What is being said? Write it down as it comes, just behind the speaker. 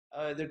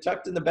They're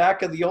tucked in the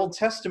back of the Old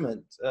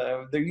Testament.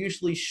 They're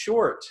usually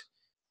short,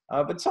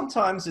 but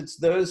sometimes it's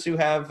those who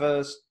have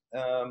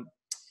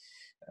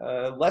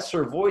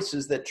lesser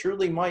voices that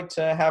truly might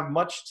have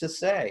much to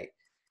say.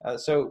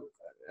 So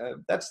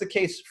that's the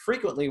case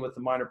frequently with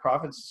the minor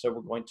prophets. So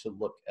we're going to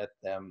look at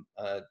them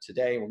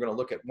today. We're going to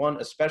look at one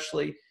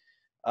especially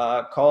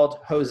called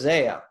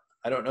Hosea.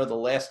 I don't know the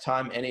last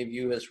time any of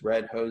you has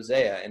read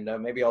Hosea, and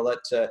maybe I'll let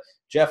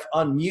Jeff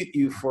unmute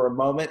you for a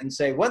moment and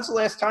say, when's the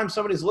last time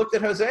somebody's looked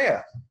at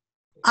Hosea?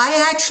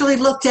 I actually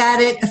looked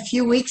at it a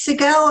few weeks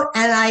ago,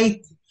 and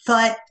I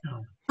thought,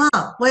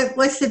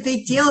 what's the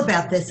big deal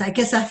about this? I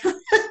guess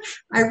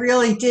I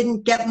really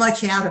didn't get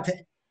much out of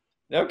it.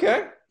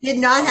 Okay. Did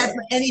not have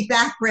any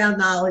background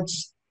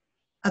knowledge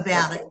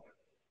about it.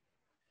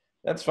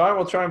 That's fine.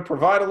 We'll try and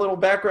provide a little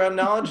background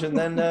knowledge and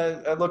then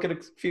look at a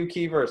few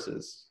key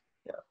verses.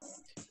 Yeah.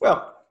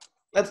 Well,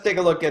 let's take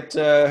a look at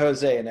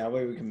Hosea now.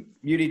 Maybe we can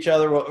mute each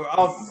other.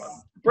 I'll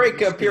break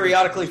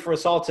periodically for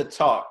us all to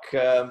talk.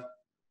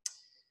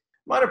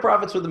 Minor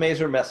prophets with a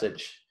major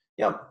message.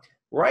 Yeah.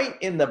 Right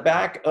in the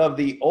back of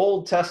the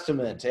Old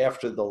Testament,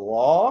 after the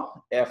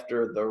law,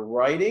 after the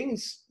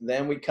writings,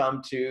 then we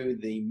come to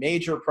the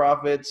major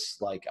prophets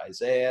like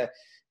Isaiah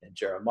and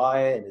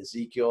Jeremiah and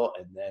Ezekiel,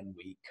 and then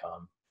we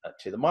come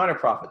to the minor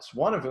prophets,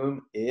 one of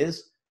whom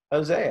is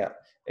Hosea.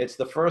 It's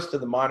the first of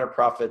the minor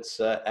prophets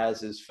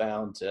as is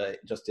found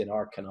just in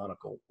our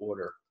canonical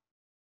order.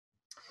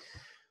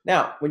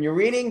 Now, when you're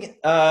reading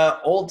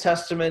Old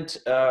Testament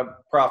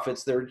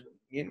prophets,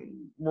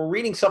 we're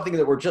reading something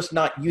that we're just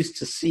not used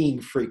to seeing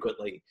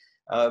frequently.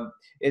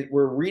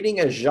 We're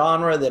reading a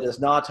genre that is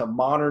not a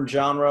modern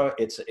genre.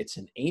 It's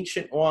an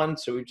ancient one,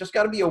 so we've just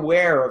got to be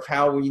aware of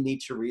how we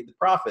need to read the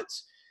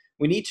prophets.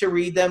 We need to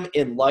read them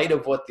in light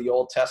of what the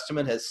Old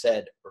Testament has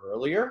said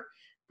earlier,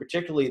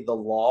 particularly the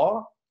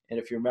law. And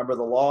if you remember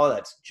the law,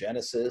 that's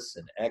Genesis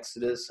and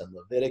Exodus and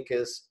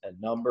Leviticus and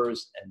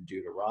Numbers and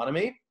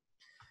Deuteronomy.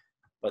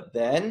 But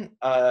then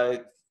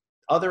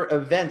other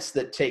events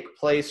that take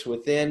place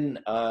within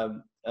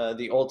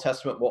the Old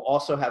Testament will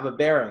also have a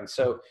bearing.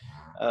 So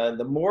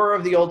the more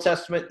of the Old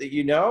Testament that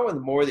you know and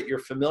the more that you're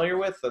familiar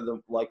with, the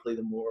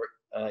more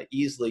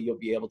easily you'll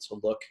be able to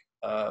look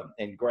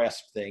and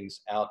grasp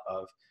things out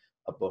of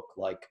a book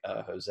like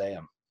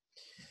Hosea.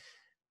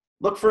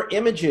 Look for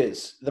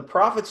images. The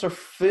prophets are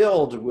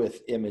filled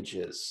with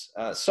images.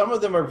 Some of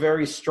them are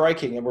very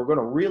striking, and we're going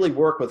to really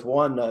work with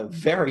one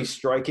very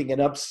striking and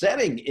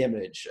upsetting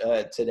image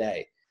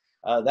today,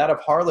 that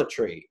of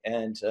harlotry,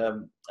 and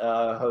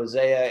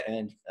Hosea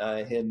and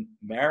him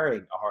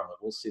marrying a harlot.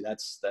 We'll see,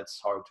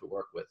 that's hard to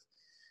work with.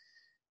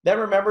 Then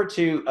remember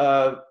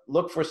to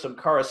look for some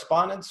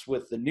correspondence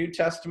with the New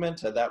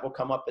Testament. That will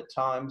come up at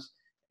times.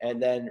 And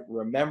then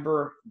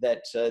remember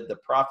that the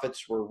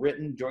prophets were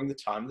written during the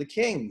time of the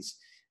kings.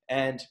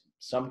 And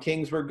some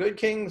kings were good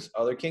kings,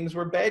 other kings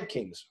were bad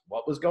kings.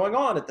 What was going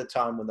on at the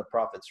time when the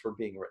prophets were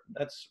being written?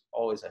 That's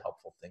always a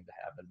helpful thing to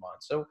have in mind.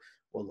 So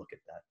we'll look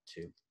at that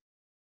too.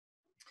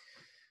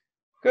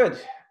 Good.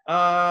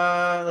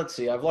 Let's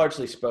see. I've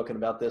largely spoken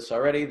about this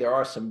already. There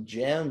are some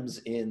gems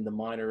in the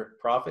minor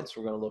prophets.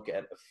 We're going to look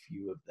at a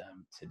few of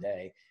them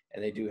today.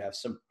 And they do have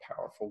some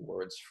powerful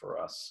words for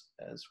us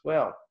as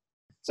well.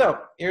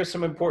 So here's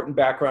some important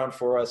background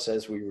for us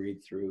as we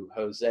read through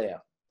Hosea.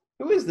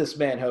 Who is this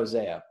man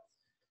Hosea?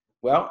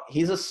 Well,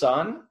 he's a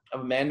son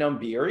of a man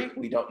named Beeri.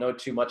 We don't know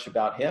too much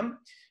about him,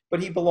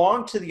 but he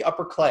belonged to the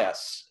upper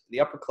class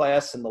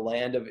in the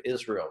land of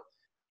Israel.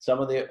 Some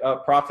of the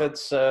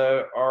prophets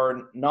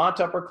are not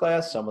upper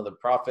class. Some of the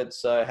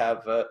prophets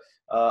have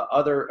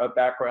other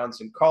backgrounds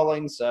and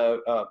callings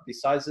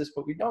besides this,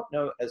 but we don't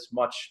know as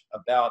much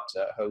about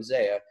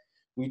Hosea.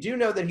 We do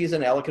know that he's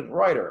an eloquent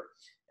writer,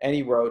 and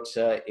he wrote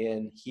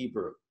in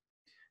Hebrew.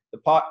 The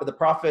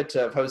prophet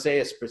of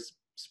Hosea is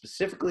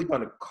specifically going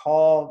to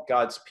call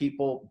God's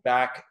people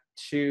back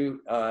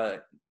to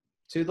the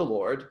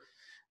Lord,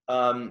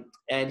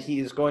 and he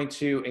is going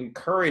to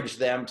encourage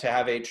them to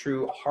have a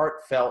true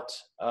heartfelt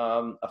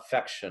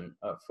affection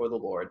for the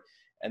Lord.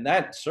 And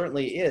that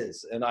certainly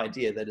is an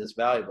idea that is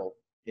valuable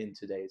in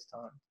today's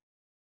time.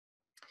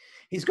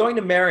 He's going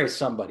to marry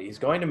somebody. He's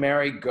going to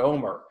marry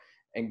Gomer.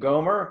 And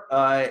Gomer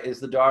is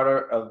the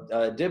daughter of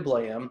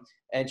Diblaim,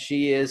 and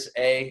she is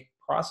a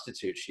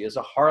prostitute. She is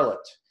a harlot.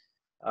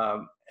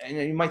 And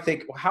you might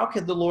think, well, how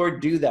could the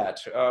Lord do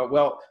that?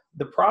 Well,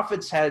 the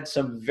prophets had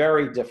some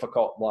very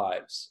difficult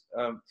lives.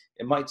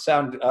 It might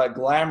sound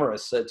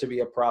glamorous to be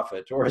a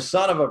prophet or a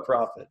son of a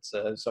prophet.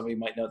 Some of you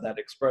might know that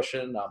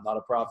expression. I'm not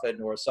a prophet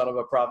nor a son of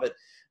a prophet.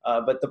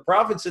 But the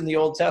prophets in the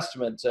Old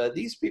Testament,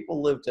 these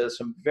people lived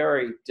some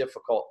very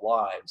difficult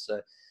lives.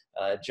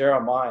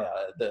 Jeremiah,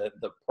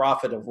 the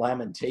prophet of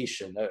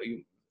lamentation,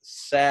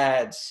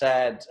 sad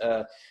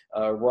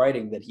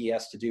writing that he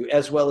has to do,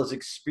 as well as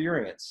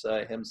experience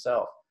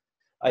himself.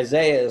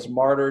 Isaiah is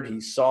martyred.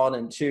 He's sawn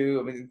in two.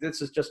 I mean,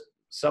 this is just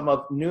some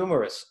of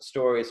numerous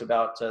stories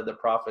about the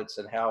prophets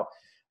and how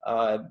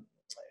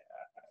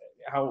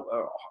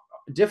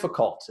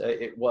difficult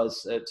it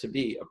was to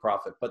be a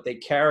prophet. But they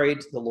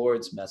carried the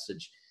Lord's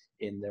message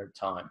in their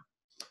time.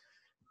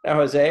 Now,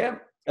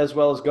 Hosea, as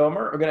well as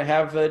Gomer, are going to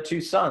have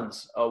two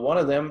sons. One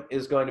of them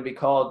is going to be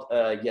called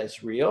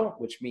Yezreel,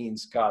 which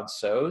means God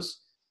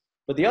sows.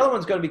 But the other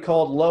one's going to be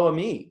called Lo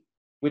Ami,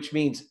 which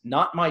means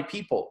not my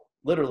people,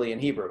 literally in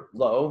Hebrew.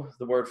 Lo,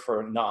 the word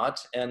for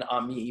not, and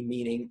Ami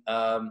meaning,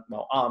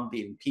 Am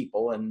being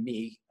people, and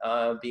me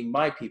being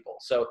my people.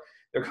 So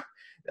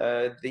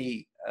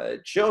the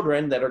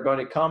children that are going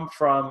to come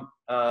from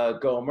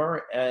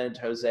Gomer and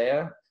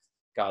Hosea,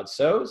 God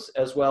sows,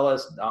 as well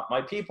as not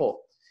my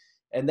people.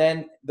 And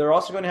then they're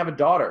also going to have a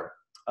daughter,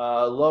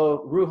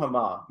 Lo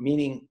Ruhamah,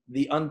 meaning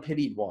the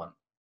unpitied one.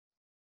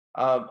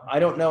 I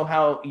don't know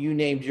how you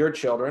named your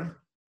children.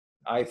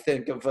 I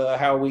think of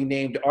how we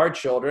named our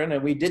children,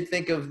 and we did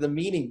think of the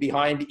meaning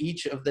behind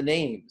each of the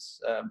names.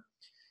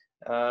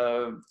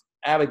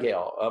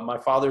 Abigail, my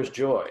father's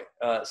joy.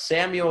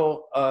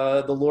 Samuel,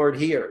 the Lord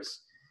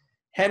hears.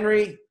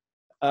 Henry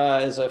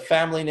is a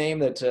family name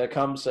that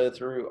comes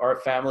through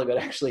our family, but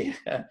actually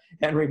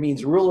Henry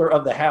means ruler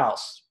of the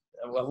house.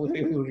 Well,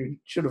 we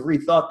should have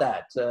rethought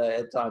that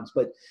at times.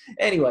 But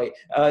anyway,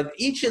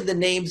 each of the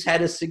names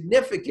had a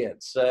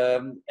significance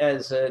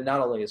as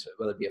not only as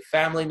whether it be a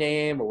family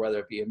name or whether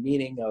it be a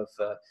meaning of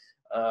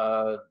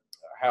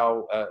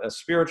how a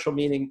spiritual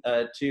meaning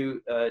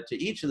to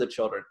each of the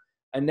children.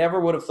 I never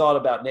would have thought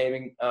about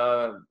naming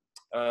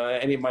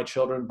any of my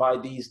children by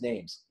these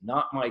names,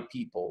 not my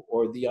people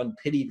or the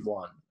unpitied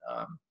one.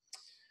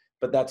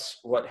 But that's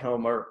what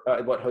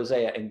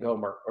Hosea and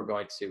Gomer are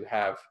going to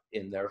have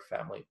in their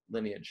family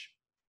lineage.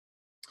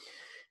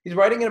 He's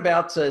writing in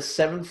about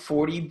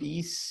 740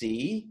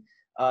 BC.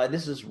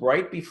 This is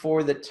right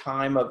before the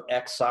time of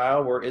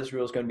exile, where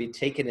Israel is going to be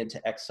taken into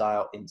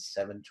exile in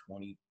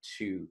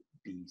 722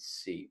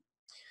 BC.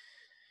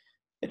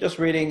 And just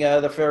reading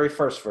the very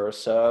first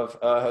verse of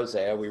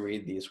Hosea, we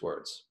read these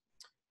words.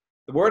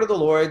 The word of the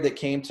Lord that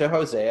came to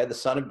Hosea, the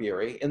son of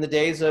Beeri, in the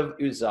days of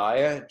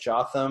Uzziah,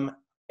 Jotham,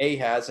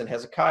 Ahaz, and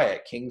Hezekiah,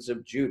 kings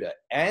of Judah,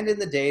 and in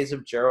the days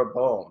of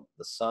Jeroboam,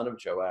 the son of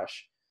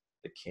Joash,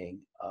 the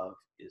king of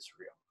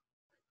Israel.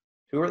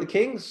 Who are the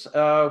kings?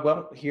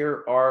 Well,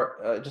 here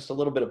are just a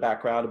little bit of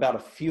background about a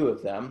few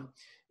of them.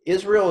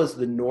 Israel is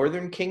the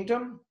northern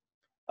kingdom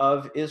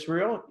of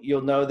Israel.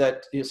 You'll know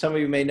that, some of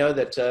you may know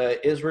that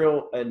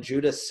Israel and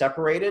Judah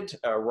separated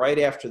right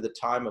after the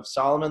time of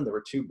Solomon. There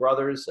were two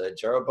brothers,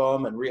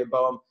 Jeroboam and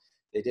Rehoboam.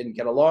 They didn't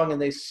get along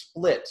and they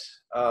split.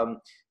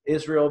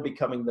 Israel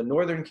becoming the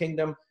northern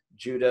kingdom,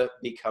 Judah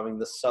becoming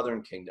the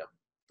southern kingdom.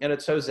 And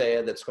it's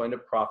Hosea that's going to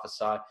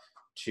prophesy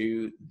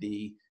to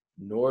the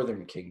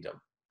northern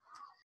kingdom.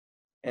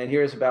 And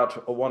here's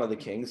about one of the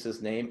kings.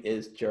 His name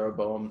is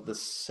Jeroboam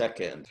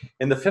II.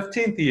 In the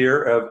 15th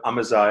year of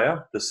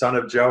Amaziah, the son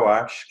of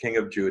Joash, king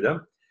of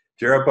Judah,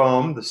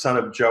 Jeroboam, the son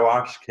of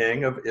Joash,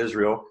 king of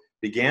Israel,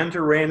 began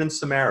to reign in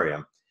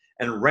Samaria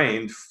and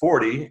reigned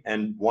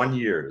 41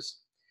 years.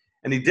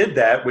 And he did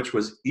that which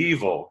was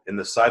evil in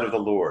the sight of the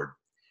Lord.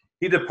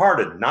 He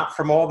departed not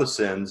from all the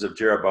sins of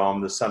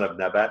Jeroboam the son of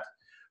Nebat,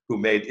 who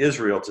made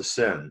Israel to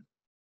sin.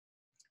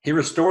 He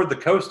restored the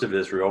coast of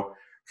Israel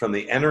from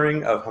the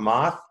entering of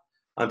Hamath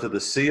unto the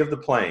sea of the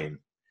plain,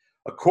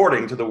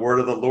 according to the word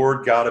of the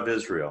Lord God of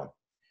Israel,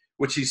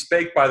 which he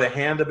spake by the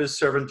hand of his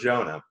servant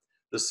Jonah,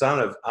 the son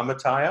of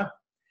Amittai,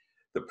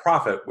 the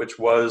prophet which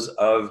was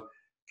of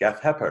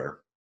Gath-hepher.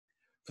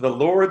 For the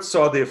Lord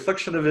saw the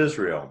affliction of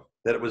Israel,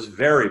 that it was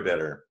very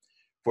bitter,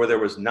 for there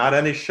was not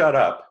any shut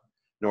up,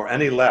 nor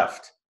any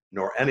left,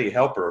 nor any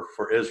helper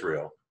for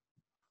Israel.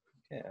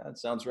 Yeah, that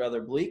sounds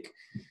rather bleak,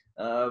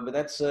 but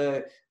that's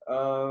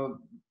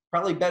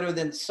probably better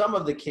than some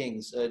of the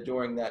kings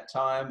during that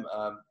time.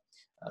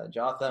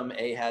 Jotham,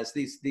 Ahaz,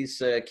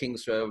 these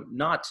kings are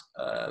not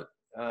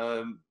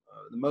the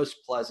most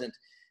pleasant.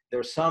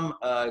 There's some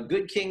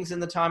good kings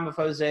in the time of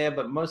Hosea,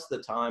 but most of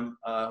the time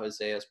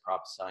Hosea is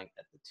prophesying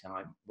at the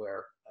time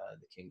where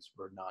the kings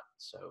were not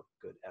so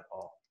good at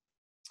all.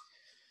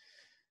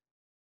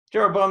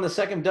 Jeroboam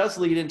II does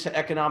lead into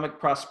economic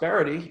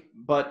prosperity,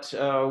 but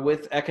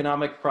with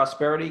economic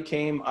prosperity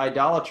came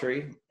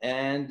idolatry,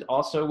 and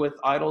also with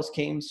idols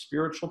came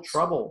spiritual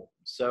trouble.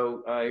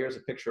 So here's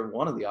a picture of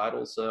one of the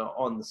idols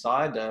on the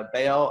side,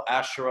 Baal,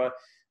 Asherah.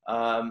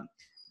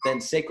 Then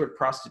sacred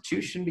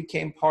prostitution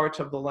became part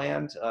of the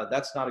land.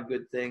 That's not a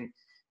good thing.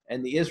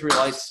 And the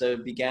Israelites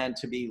began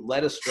to be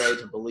led astray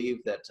to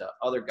believe that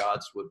other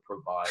gods would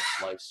provide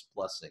life's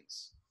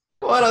blessings.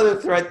 One other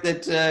threat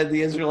that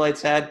the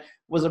Israelites had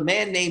was a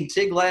man named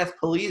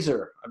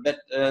Tiglath-Pileser. I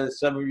bet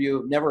some of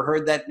you have never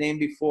heard that name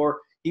before.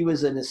 He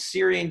was an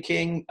Assyrian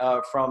king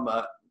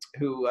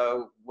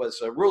who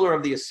was a ruler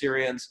of the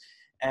Assyrians,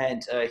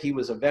 and he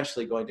was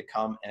eventually going to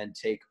come and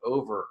take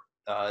over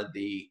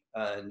the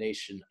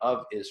nation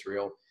of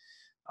Israel.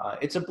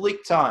 It's a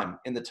bleak time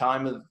in the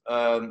time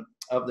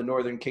of the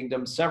northern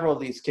kingdom. Several of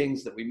these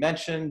kings that we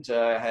mentioned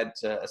had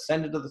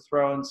ascended to the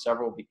throne.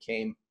 Several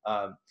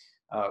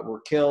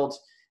were killed,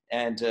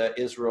 and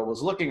Israel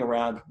was looking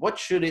around. What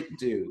should it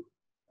do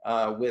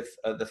with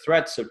the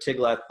threats of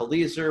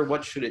Tiglath-Pileser?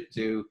 What should it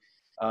do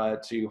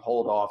to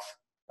hold off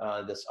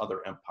this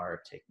other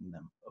empire taking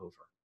them over.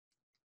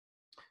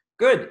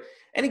 Good.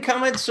 Any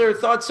comments or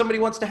thoughts somebody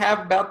wants to have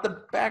about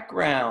the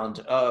background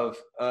of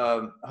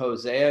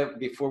Hosea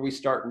before we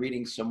start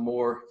reading some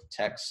more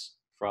texts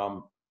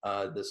from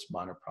this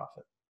minor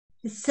prophet?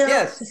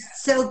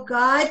 So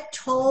God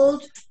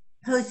told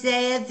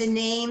Hosea the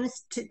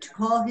names to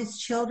call his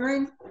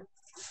children?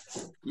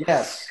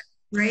 Yes.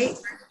 Right?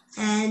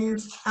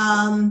 And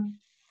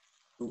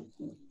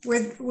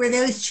were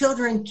those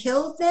children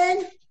killed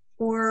then,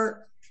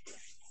 or?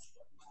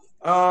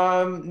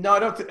 No, I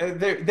don't.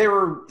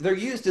 They're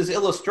used as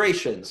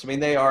illustrations. I mean,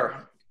 they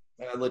are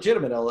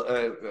legitimate.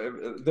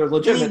 They're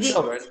legitimate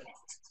children.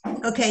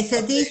 Okay,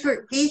 so these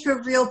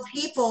were real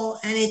people,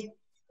 and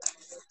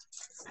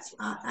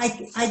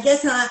I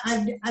guess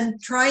I'm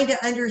trying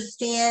to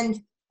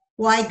understand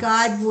why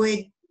God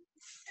would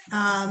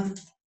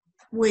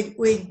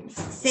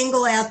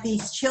single out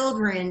these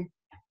children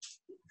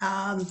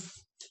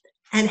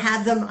and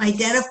have them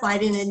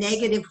identified in a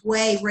negative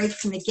way right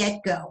from the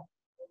get-go.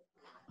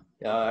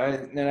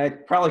 And I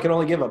probably can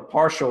only give a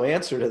partial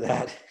answer to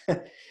that.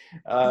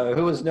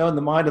 Who has known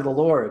the mind of the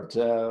Lord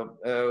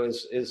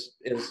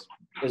is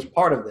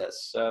part of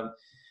this.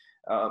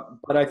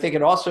 But I think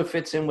it also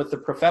fits in with the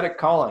prophetic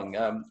calling.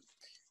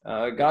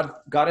 God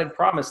had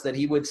promised that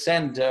he would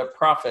send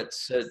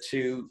prophets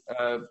to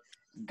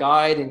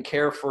guide and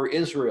care for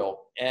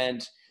Israel.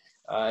 And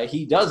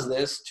he does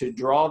this to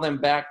draw them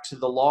back to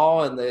the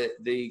law and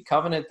the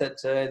covenant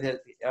that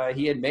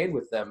he had made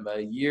with them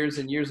years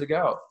and years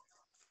ago.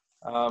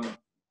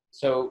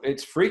 So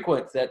it's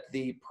frequent that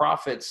the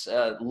prophets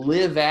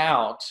live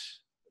out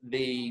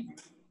the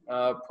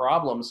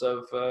problems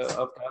of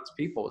God's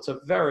people. It's a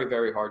very,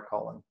 very hard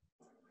calling.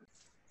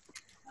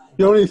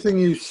 The only thing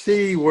you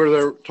see where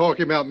they're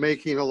talking about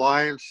making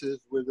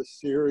alliances with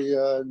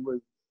Assyria and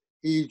with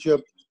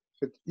Egypt,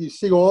 you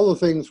see all the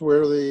things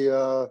where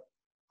the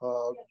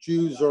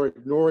Jews are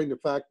ignoring the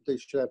fact that they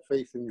should have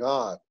faith in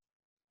God.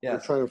 Yeah.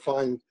 They're trying to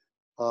find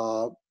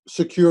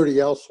security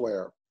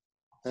elsewhere.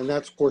 And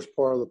that's, of course,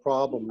 part of the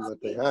problem that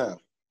they have.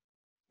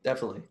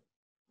 Definitely.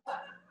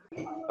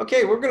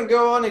 Okay, we're going to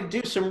go on and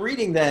do some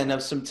reading then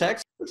of some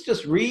text. Let's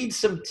just read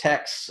some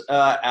texts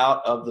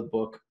out of the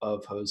book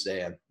of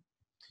Hosea.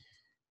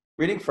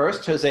 Reading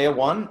first, Hosea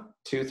 1,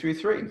 2 through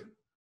 3.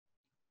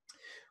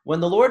 When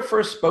the Lord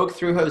first spoke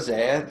through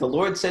Hosea, the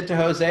Lord said to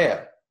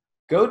Hosea,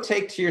 "Go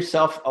take to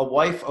yourself a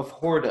wife of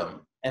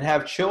whoredom, and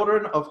have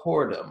children of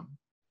whoredom,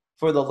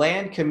 for the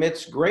land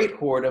commits great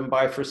whoredom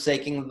by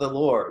forsaking the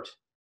Lord."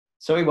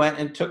 So he went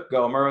and took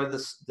Gomer,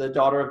 the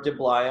daughter of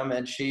Diblaim,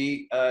 and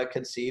she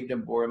conceived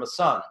and bore him a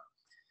son.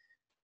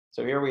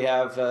 So here we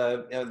have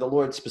the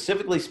Lord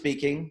specifically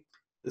speaking,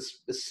 the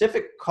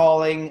specific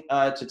calling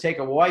to take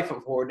a wife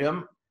of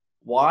whoredom.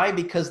 Why?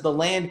 Because the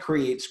land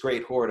creates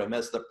great whoredom,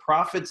 as the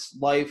prophet's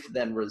life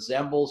then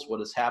resembles what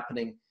is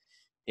happening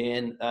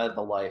in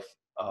the life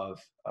of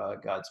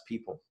God's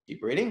people.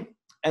 Keep reading.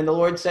 And the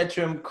Lord said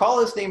to him, "Call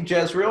his name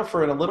Jezreel,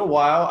 for in a little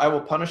while I will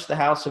punish the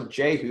house of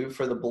Jehu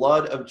for the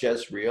blood of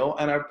Jezreel,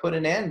 and I put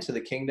an end to the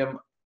kingdom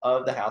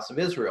of the house of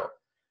Israel.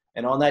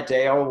 And on that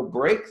day I will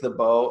break the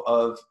bow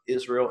of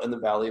Israel in the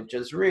valley of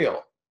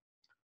Jezreel."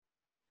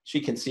 She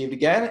conceived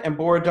again and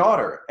bore a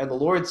daughter. And the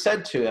Lord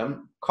said to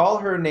him, "Call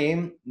her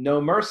name No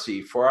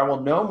Mercy, for I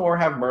will no more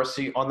have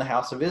mercy on the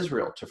house of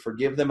Israel to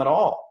forgive them at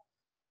all.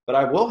 But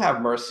I will have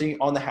mercy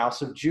on the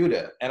house of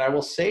Judah, and I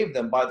will save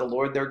them by the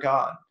Lord their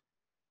God.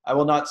 I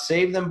will not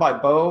save them by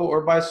bow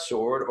or by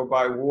sword or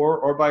by war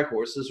or by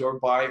horses or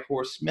by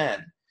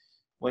horsemen."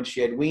 When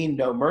she had weaned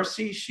No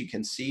Mercy, she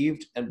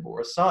conceived and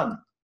bore a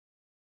son.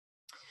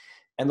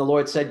 And the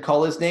Lord said,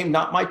 "Call his name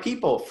Not My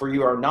People, for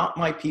you are not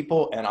my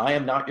people, and I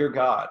am not your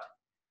God.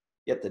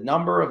 Yet the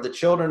number of the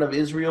children of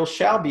Israel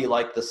shall be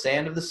like the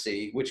sand of the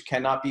sea, which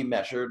cannot be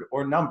measured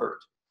or numbered.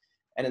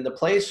 And in the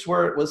place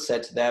where it was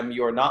said to them,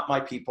 'You are not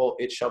my people,'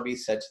 it shall be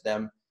said to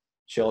them,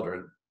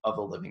 'Children of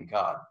the living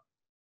God.'"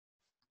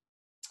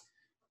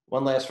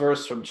 One last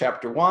verse from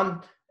chapter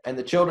 1. "And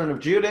the children of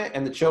Judah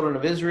and the children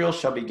of Israel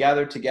shall be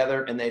gathered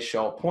together, and they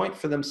shall appoint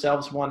for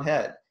themselves one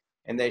head,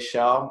 and they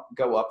shall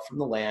go up from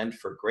the land,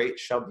 for great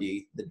shall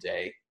be the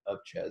day of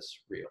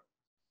Jezreel."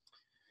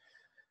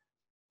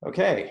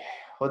 Okay,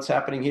 what's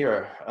happening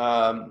here?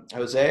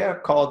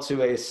 Hosea called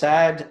to a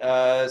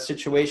sad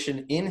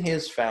situation in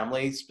his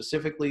family,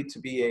 specifically to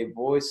be a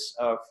voice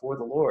for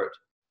the Lord.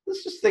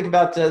 Let's just think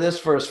about this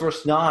verse,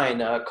 verse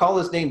 9. "Call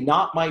his name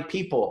Not My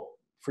People,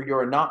 for you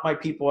are not my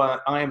people,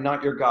 I am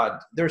not your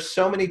God." There's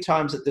so many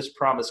times that this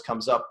promise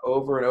comes up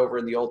over and over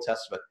in the Old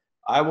Testament.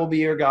 "I will be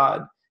your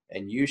God,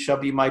 and you shall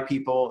be my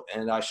people,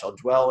 and I shall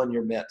dwell in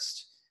your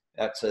midst."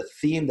 That's a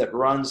theme that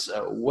runs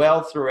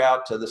well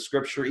throughout the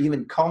scripture,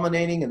 even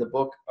culminating in the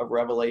book of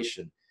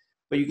Revelation.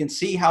 But you can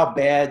see how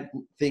bad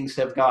things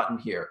have gotten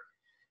here.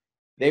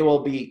 "They will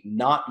be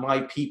not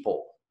my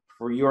people,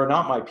 for you are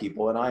not my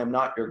people, and I am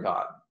not your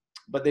God."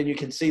 But then you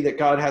can see that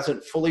God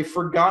hasn't fully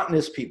forgotten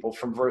his people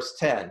from verse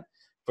 10.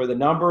 "For the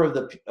number of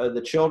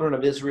the children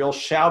of Israel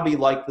shall be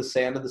like the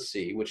sand of the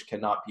sea, which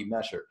cannot be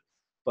measured."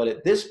 But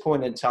at this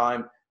point in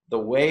time, the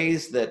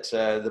ways that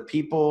the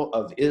people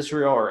of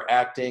Israel are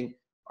acting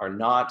are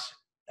not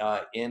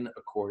in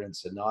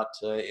accordance and not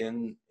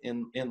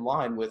in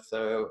line with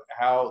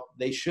how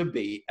they should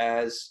be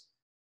as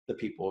the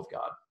people of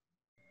God.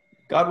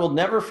 God will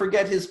never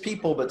forget his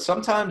people, but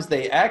sometimes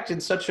they act in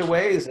such a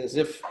way as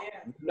if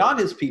not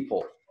his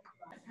people.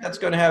 That's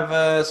going to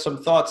have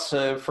some thoughts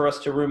for us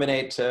to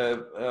ruminate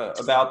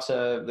about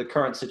the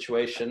current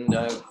situation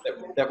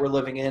that we're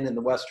living in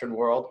the Western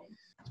world.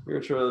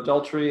 Spiritual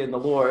adultery in the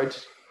Lord.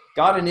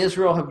 God and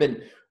Israel have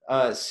been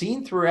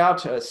seen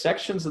throughout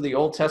sections of the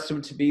Old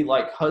Testament to be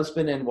like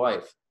husband and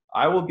wife.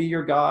 I will be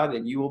your God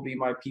and you will be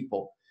my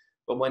people.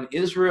 But when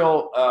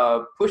Israel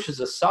pushes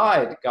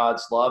aside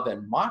God's love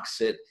and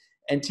mocks it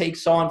and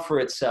takes on for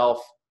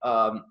itself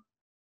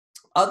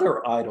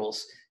other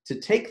idols to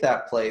take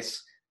that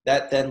place,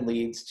 that then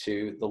leads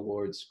to the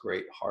Lord's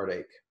great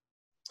heartache.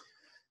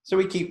 So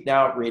we keep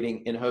now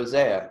reading in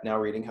Hosea, now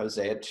reading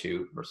Hosea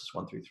 2, verses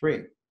 1 through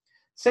 3.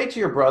 Say to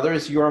your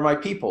brothers, you are my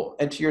people,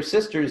 and to your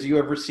sisters, you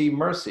have received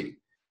mercy.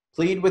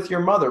 Plead with your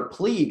mother,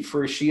 plead,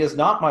 for she is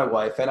not my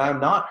wife, and I am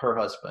not her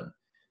husband,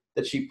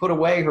 that she put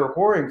away her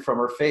whoring from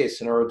her face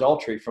and her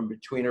adultery from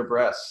between her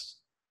breasts.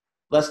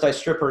 Lest I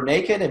strip her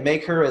naked and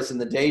make her as in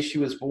the day she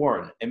was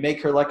born, and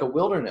make her like a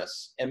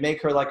wilderness, and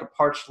make her like a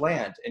parched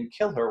land, and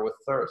kill her with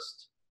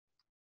thirst.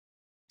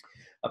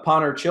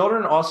 Upon her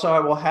children also I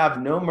will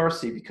have no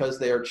mercy, because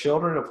they are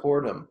children of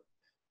whoredom.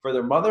 For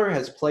their mother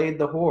has played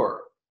the whore.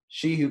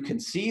 She who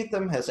conceived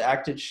them has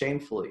acted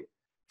shamefully.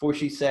 For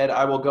she said,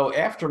 I will go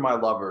after my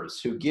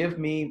lovers, who give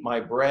me my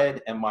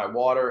bread and my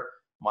water,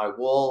 my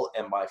wool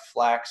and my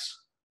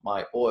flax,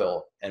 my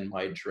oil and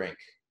my drink.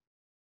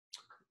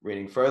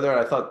 Reading further,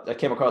 I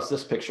came across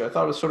this picture. I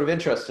thought it was sort of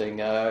interesting,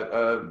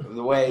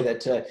 the way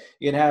that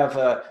you can have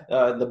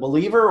the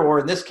believer, or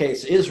in this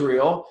case,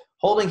 Israel,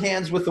 holding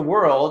hands with the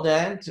world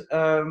and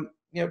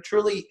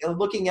truly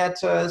looking at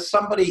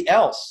somebody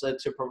else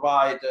to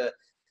provide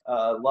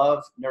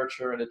love,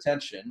 nurture, and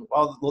attention,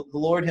 while the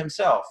Lord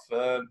himself,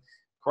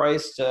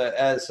 Christ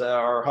as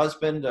our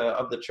husband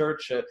of the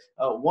church,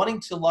 wanting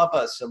to love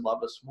us and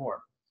love us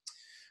more.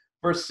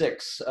 Verse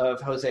 6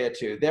 of Hosea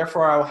 2,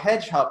 therefore I will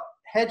hedge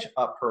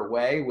up her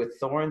way with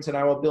thorns, and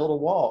I will build a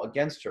wall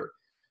against her,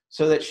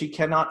 so that she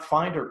cannot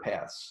find her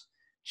paths.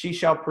 She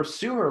shall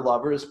pursue her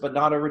lovers, but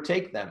not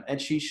overtake them,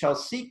 and she shall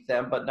seek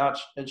them, but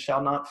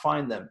shall not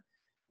find them.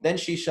 Then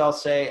she shall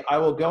say, I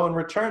will go and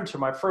return to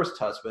my first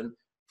husband,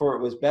 for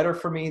it was better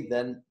for me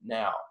than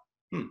now.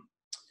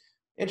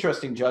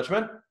 Interesting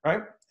judgment,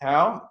 right?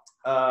 How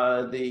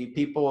the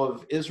people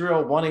of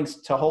Israel wanting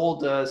to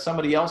hold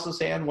somebody else's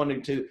hand,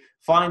 wanting to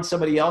find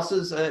somebody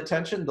else's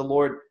attention, the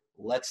Lord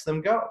lets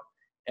them go.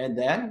 And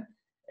then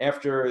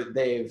after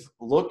they've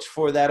looked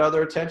for that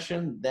other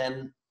attention,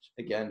 then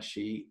again,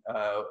 she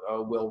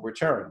will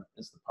return,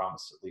 is the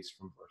promise, at least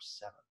from verse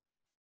 7.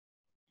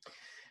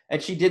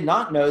 And she did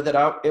not know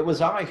that it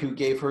was I who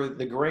gave her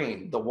the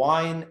grain, the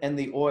wine, and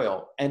the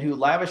oil, and who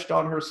lavished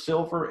on her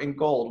silver and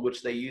gold,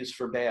 which they used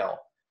for Baal.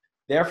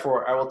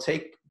 Therefore, I will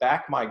take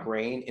back my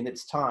grain in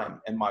its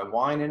time, and my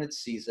wine in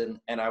its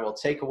season, and I will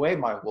take away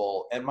my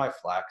wool and my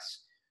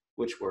flax,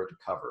 which were to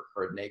cover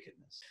her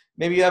nakedness.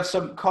 Maybe you have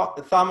some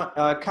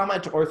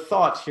comment or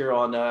thought here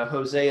on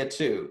Hosea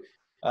 2.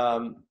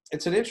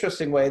 It's an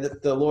interesting way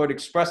that the Lord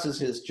expresses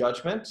his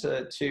judgment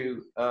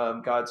to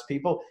God's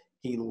people.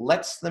 He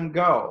lets them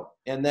go.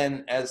 And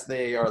then as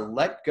they are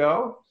let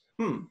go,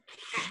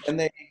 and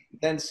they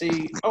then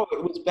see, oh,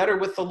 it was better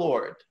with the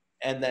Lord.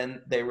 And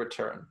then they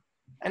return.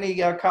 Any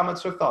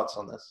comments or thoughts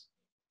on this?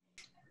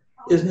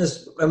 This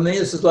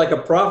is like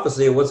a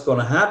prophecy of what's going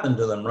to happen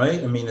to them,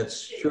 right? I mean, it's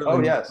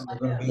surely yes.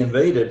 going to be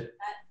invaded.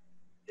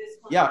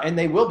 Yeah, and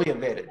they will be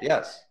invaded,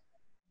 yes.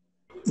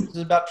 This is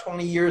about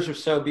 20 years or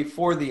so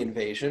before the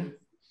invasion.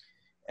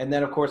 And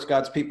then, of course,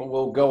 God's people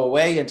will go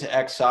away into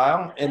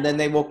exile, and then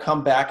they will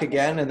come back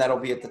again, and that'll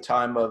be at the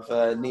time of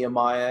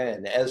Nehemiah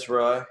and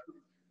Ezra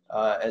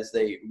as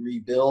they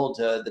rebuild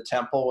the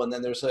temple. And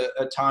then there's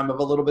a time of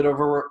a little bit of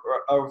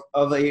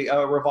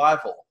a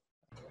revival.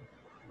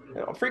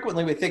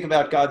 Frequently we think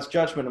about God's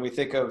judgment, and we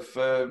think of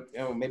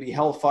maybe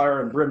hellfire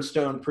and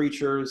brimstone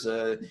preachers,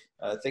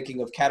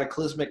 thinking of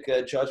cataclysmic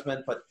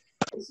judgment, but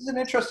this is an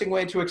interesting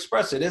way to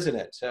express it, isn't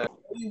it?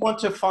 You want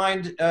to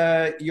find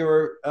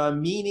your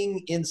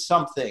meaning in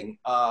something.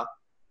 The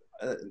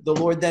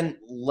Lord then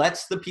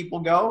lets the people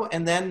go,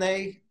 and then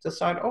they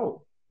decide,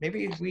 oh,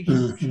 maybe we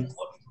should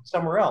look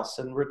somewhere else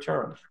and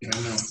return.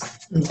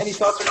 Any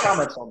thoughts or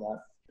comments on that?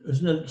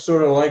 Isn't it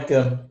sort of like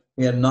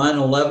we had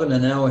 9/11,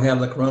 and now we have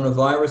the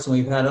coronavirus, and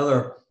we've had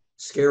other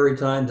scary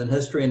times in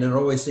history, and it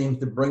always seems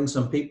to bring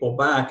some people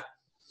back.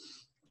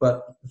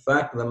 But the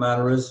fact of the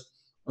matter is,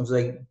 as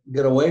they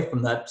get away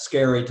from that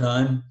scary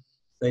time,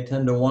 they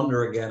tend to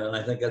wander again. And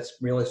I think that's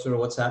really sort of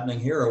what's happening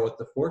here, or what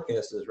the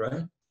forecast is,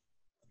 right?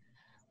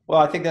 Well,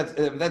 I think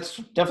that's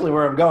definitely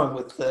where I'm going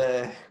with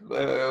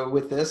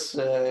this,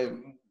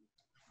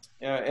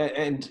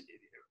 and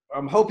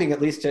I'm hoping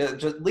at least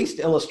to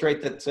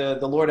illustrate that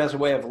the Lord has a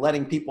way of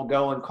letting people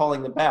go and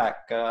calling them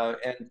back,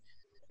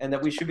 and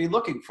that we should be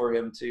looking for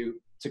him to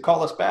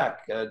call us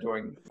back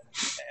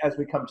as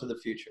we come to the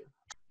future.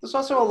 There's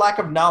also a lack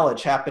of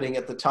knowledge happening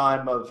at the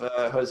time of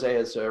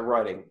Hosea's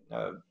writing.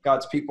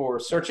 God's people were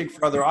searching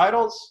for other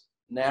idols.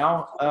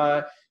 Now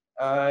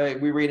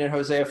we read in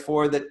Hosea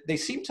 4 that they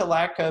seem to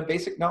lack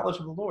basic knowledge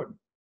of the Lord.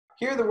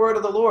 Hear the word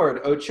of the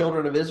Lord, O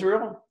children of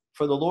Israel,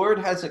 for the Lord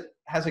has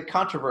a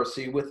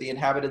controversy with the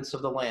inhabitants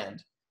of the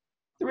land.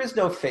 There is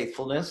no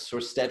faithfulness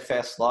or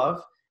steadfast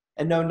love,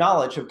 and no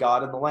knowledge of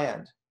God in the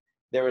land.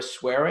 There is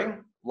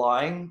swearing,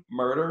 lying,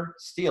 murder,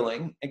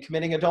 stealing, and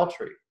committing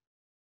adultery.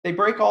 They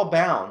break all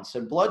bounds,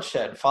 and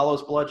bloodshed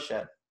follows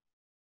bloodshed.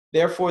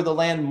 Therefore the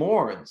land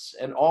mourns,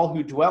 and all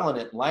who dwell in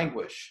it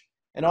languish,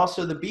 and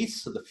also the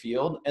beasts of the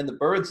field, and the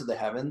birds of the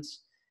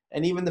heavens,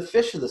 and even the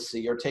fish of the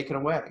sea are taken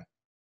away.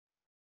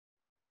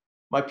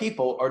 My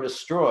people are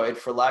destroyed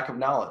for lack of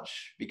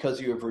knowledge. Because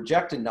you have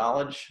rejected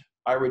knowledge,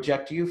 I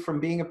reject you from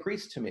being a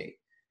priest to me.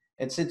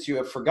 And since you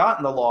have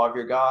forgotten the law of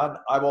your God,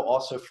 I will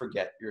also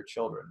forget your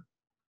children.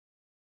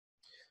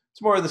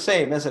 It's more of the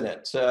same, isn't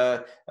it?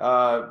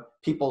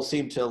 People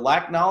seem to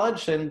lack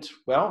knowledge, and,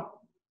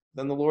 well,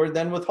 then the Lord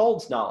then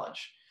withholds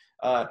knowledge.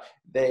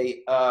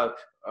 They have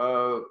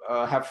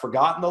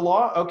forgotten the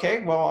law.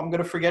 Okay, well, I'm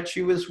going to forget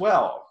you as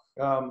well.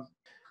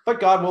 But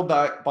God will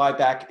buy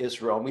back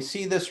Israel. And we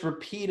see this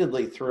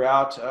repeatedly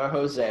throughout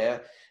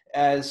Hosea,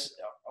 as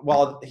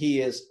while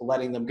he is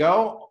letting them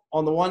go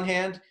on the one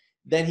hand,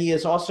 then he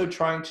is also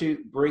trying to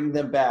bring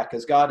them back,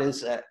 as God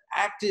is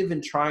active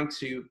in trying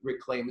to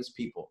reclaim his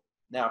people.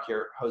 Now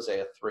here,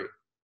 Hosea 3.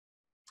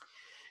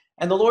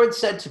 And the Lord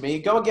said to me,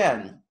 go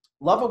again,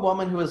 love a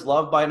woman who is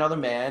loved by another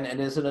man and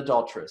is an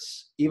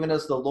adulteress, even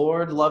as the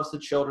Lord loves the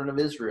children of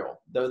Israel,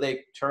 though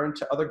they turn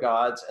to other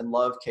gods and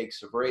love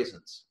cakes of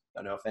raisins.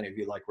 I don't know if any of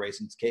you like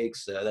raisins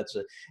cakes. That's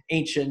an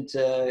ancient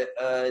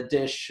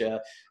dish.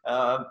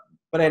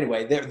 But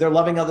anyway, they're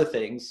loving other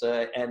things,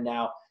 and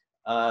now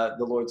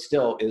the Lord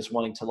still is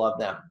wanting to love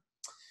them.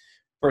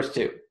 Verse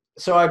 2.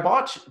 So I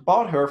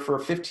bought her for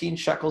 15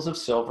 shekels of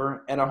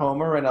silver and a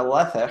homer and a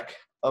lethech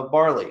of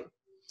barley.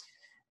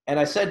 And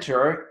I said to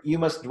her, you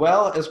must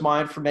dwell as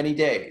mine for many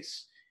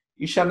days.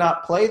 You shall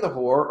not play the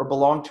whore or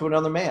belong to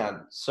another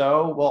man.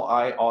 So will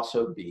I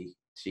also be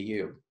to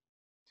you.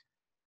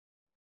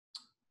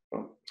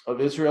 Of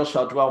Israel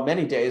shall dwell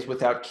many days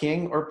without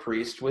king or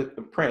priest,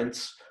 with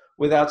prince,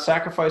 without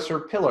sacrifice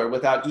or pillar,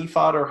 without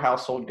ephod or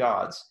household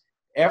gods.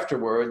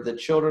 Afterward, the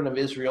children of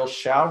Israel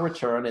shall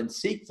return and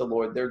seek the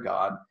Lord their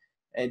God,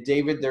 and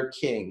David their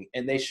king,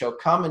 and they shall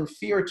come in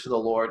fear to the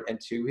Lord and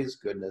to his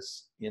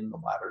goodness in the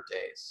latter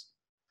days.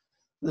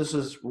 This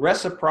is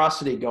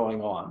reciprocity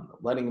going on,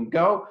 letting them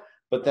go,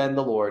 but then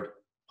the Lord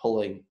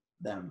pulling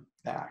them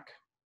back.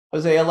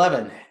 Hosea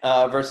 11,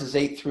 verses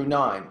 8 through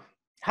 9.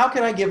 How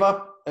can I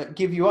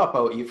give you up,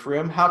 O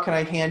Ephraim? How can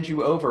I hand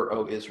you over,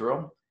 O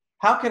Israel?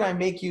 How can I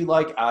make you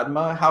like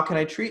Admah? How can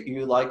I treat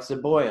you like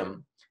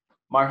Zeboim?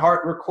 My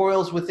heart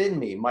recoils within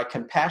me. My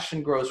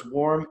compassion grows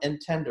warm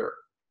and tender.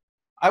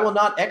 I will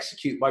not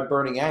execute my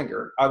burning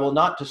anger. I will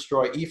not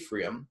destroy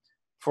Ephraim,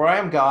 for I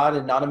am God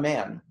and not a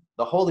man,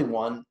 the Holy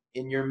One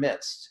in your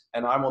midst,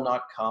 and I will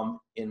not come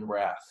in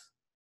wrath.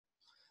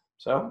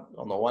 So,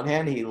 on the one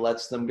hand, he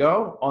lets them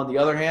go. On the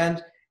other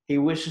hand, he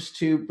wishes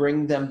to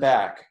bring them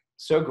back.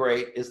 So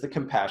great is the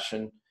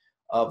compassion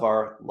of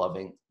our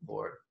loving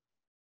Lord.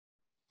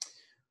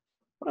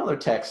 One other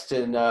text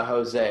in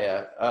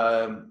Hosea,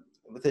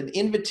 with an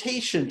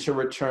invitation to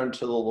return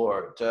to the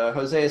Lord.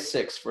 Hosea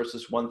 6,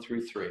 verses 1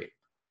 through 3.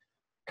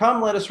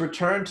 Come, let us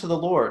return to the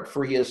Lord,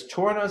 for he has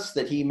torn us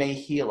that he may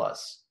heal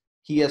us.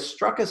 He has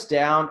struck us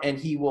down, and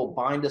he will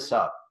bind us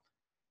up.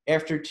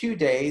 After 2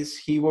 days,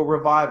 he will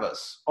revive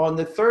us. On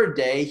the third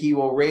day, he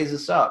will raise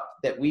us up,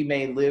 that we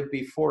may live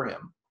before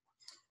him.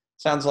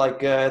 Sounds like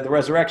the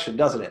resurrection,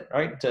 doesn't it?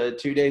 Right?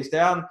 2 days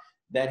down,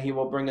 then he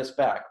will bring us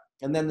back.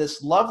 And then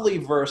this lovely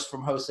verse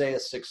from Hosea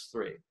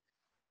 6:3.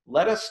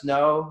 Let us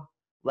know,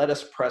 let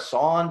us press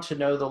on to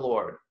know the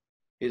Lord.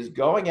 His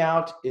going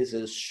out is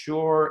as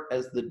sure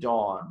as the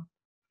dawn,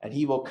 and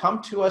he will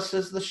come to us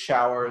as the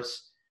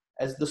showers,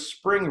 as the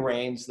spring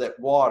rains that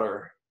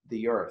water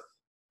the earth.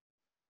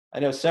 I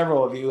know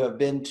several of you have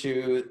been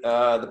to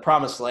the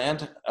Promised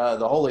Land,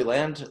 the Holy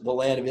Land, the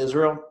land of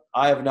Israel.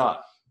 I have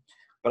not.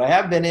 But I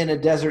have been in a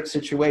desert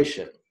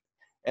situation,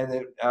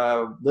 and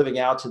living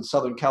out in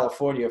Southern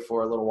California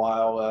for a little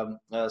while,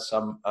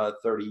 some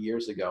 30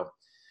 years ago.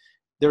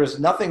 There is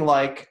nothing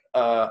like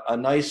a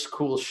nice,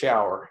 cool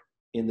shower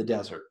in the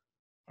desert,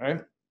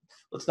 right?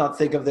 Let's not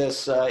think of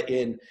this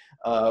in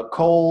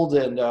cold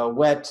and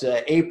wet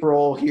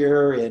April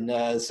here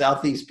in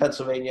southeast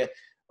Pennsylvania.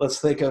 Let's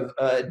think of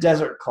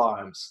desert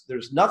climes.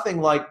 There's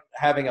nothing like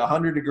having a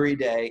 100-degree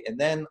day, and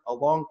then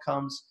along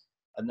comes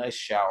a nice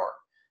shower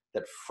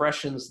that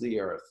freshens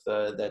the earth,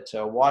 that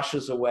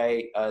washes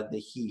away the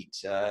heat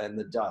and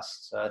the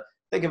dust.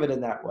 Think of it in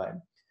that way.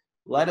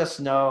 Let us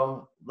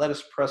know, let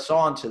us press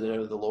on to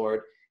know the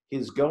Lord.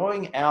 His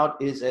going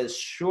out is as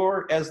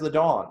sure as the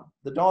dawn.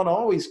 The dawn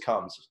always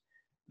comes.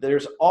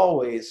 There's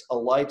always a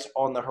light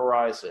on the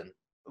horizon.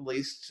 at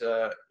least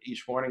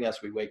each morning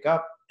as we wake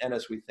up and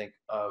as we think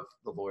of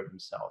the Lord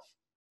himself.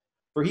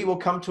 For he will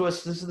come to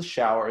us as the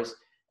showers,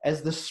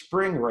 as the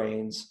spring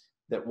rains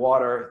that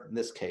water, in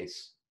this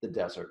case, the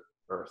desert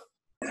earth.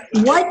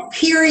 What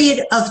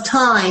period of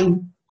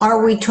time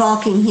are we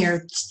talking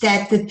here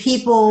that the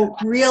people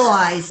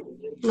realized,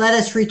 let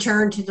us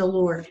return to the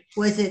Lord?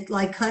 Was it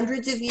like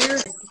hundreds of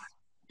years,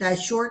 that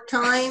short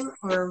time,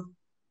 or?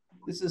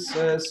 This is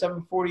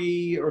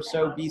 740 or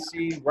so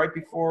BC, right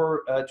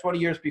before, 20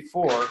 years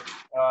before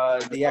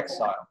the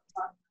exile.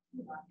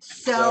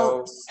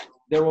 So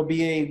there will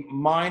be a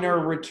minor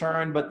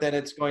return, but then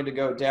it's going to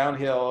go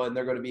downhill and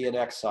they're going to be in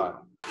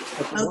exile.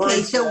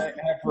 Okay, so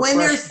when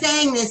they're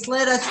saying this,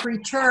 let us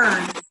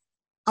return,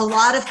 a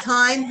lot of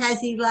time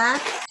has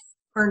elapsed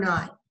or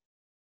not?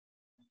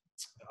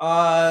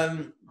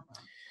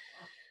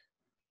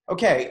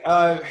 Okay,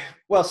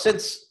 well,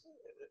 since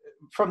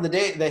from the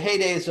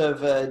heydays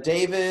of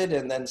David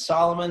and then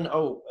Solomon,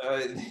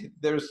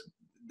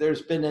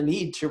 there's been a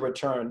need to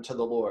return to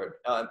the Lord.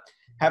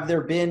 Have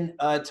there been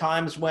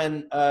times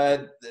when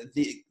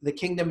the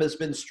kingdom has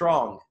been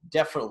strong?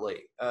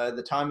 Definitely.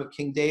 The time of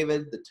King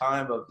David, the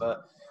time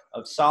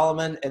of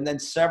Solomon, and then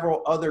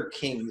several other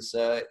kings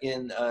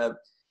in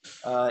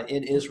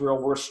Israel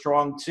were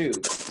strong too.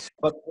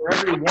 But for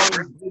every one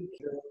good king,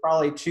 there were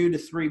probably 2 to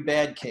 3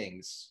 bad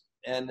kings.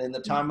 And in the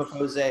time of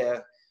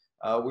Hosea,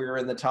 we were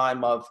in the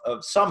time of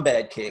some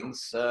bad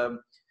kings, though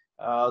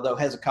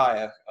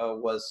Hezekiah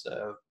was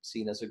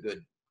seen as a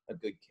good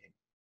king.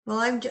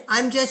 Well,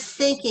 I'm just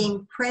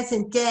thinking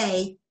present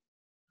day,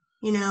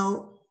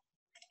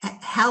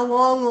 how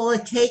long will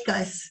it take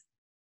us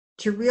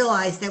to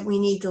realize that we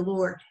need the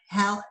Lord?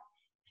 How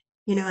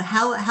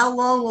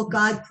long will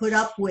God put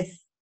up with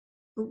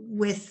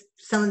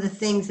some of the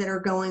things that are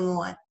going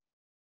on?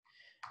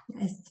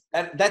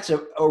 That's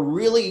a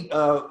really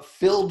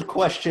filled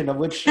question, of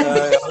which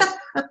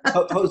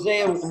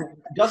Hosea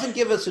doesn't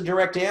give us a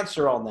direct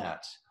answer on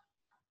that.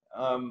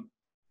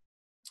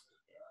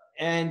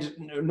 And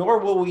nor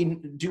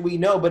do we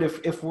know, but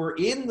if we're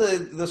in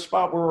the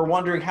spot where we're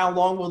wondering how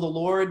long will the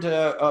Lord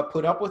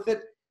put up with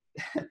it,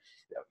 I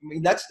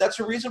mean, that's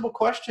a reasonable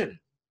question.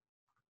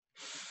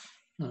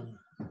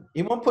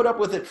 He won't put up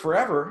with it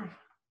forever.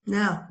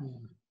 No.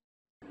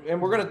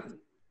 And we're going to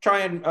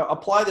try and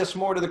apply this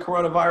more to the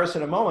coronavirus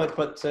in a moment,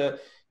 but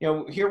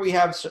here we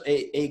have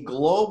a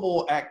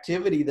global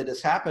activity that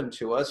has happened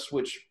to us,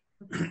 which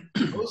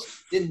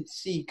most didn't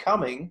see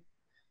coming.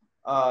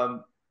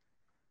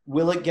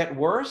 Will it get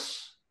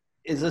worse?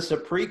 Is this a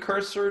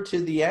precursor to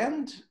the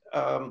end?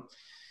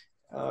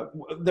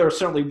 There'll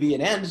certainly be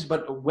an end,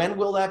 but when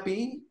will that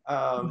be?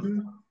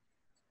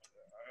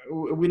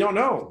 We don't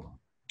know.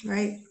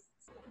 Right.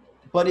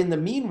 But in the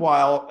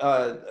meanwhile,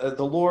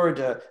 the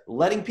Lord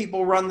letting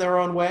people run their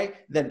own way,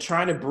 then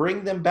trying to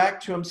bring them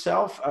back to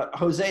himself.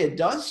 Hosea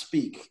does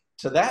speak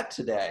to that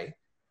today,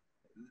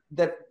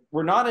 that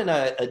we're not in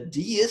a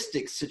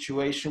deistic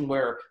situation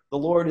where the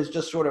Lord is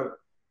just sort of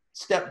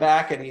stepped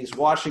back and he's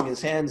washing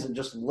his hands and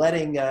just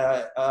letting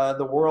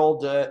the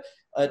world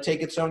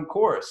take its own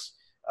course.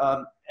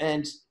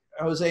 And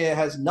Hosea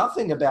has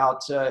nothing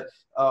about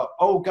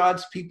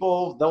God's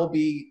people,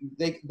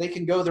 they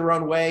can go their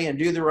own way and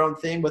do their own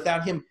thing,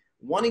 without him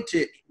wanting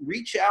to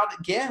reach out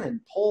again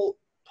and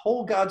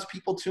pull God's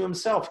people to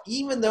himself,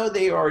 even though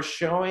they are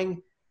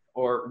showing,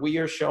 or we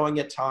are showing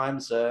at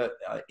times,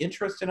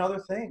 interest in other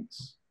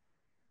things.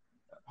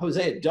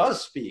 Hosea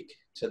does speak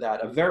to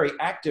that, a very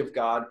active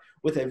God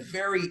with a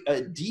very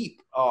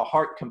deep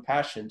heart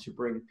compassion to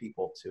bring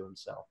people to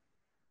himself.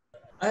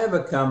 I have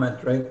a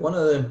comment, Drake.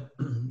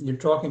 You're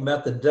talking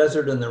about the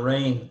desert and the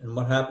rain and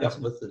what happens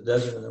with the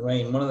desert and the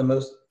rain. One of the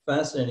most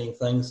fascinating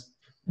things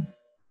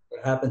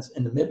that happens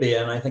in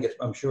Namibia, and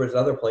I'm sure it's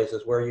other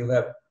places, where you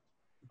have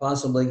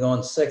possibly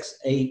gone 6,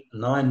 8,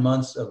 9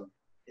 months of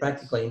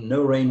practically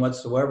no rain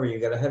whatsoever. You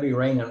got a heavy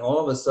rain, and all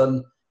of a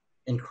sudden,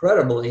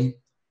 incredibly,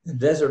 the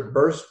desert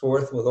bursts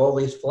forth with all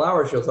these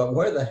flowers. You thought,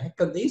 where the heck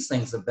could these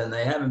things have been?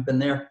 They haven't been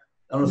there.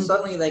 And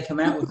suddenly they come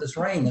out with this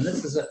rain,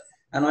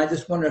 and I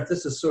just wonder if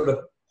this is sort of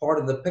part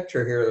of the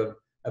picture here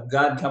of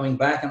God coming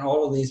back and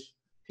all of these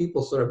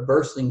people sort of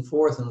bursting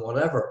forth and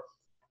whatever.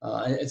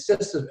 It's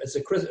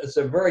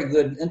a very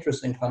good,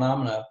 interesting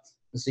phenomena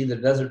to see the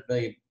desert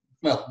be,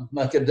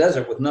 like a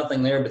desert with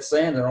nothing there but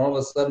sand, and all of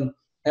a sudden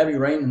heavy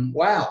rain, and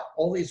wow,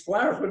 all these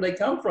flowers, where'd they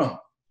come from?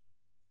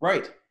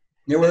 Right.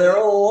 They were there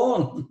all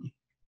along.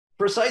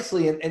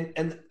 Precisely,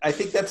 and I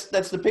think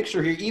that's the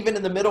picture here. Even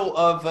in the middle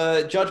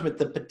of judgment,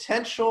 the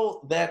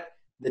potential that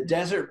the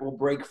desert will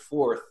break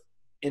forth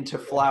into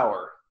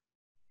flower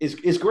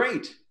is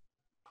great.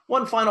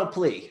 One final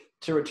plea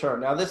to return.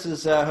 Now, this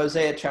is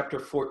Hosea chapter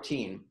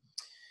 14.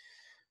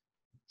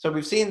 So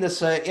we've seen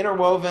this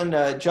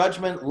interwoven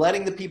judgment,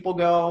 letting the people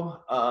go,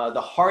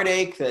 the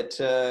heartache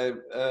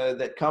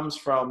that comes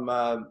from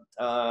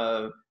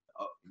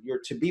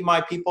you're to be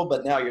my people,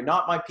 but now you're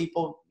not my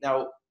people.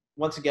 Now,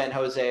 once again,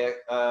 Hosea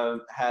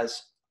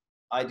has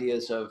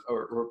ideas of,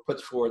 or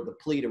puts forward the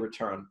plea to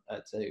return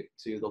to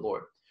the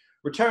Lord.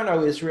 Return,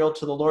 O Israel,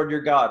 to the Lord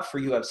your God, for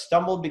you have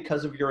stumbled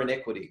because of your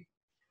iniquity.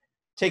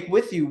 Take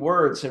with you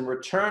words and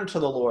return to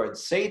the Lord.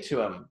 Say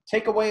to him,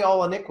 take away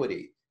all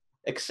iniquity.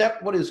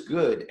 Accept what is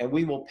good, and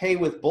we will pay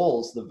with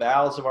bulls the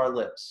vows of our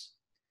lips.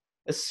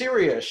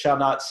 Assyria shall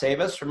not save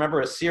us.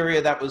 Remember,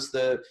 Assyria, that was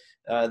the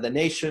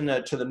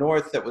nation to the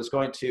north that was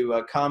going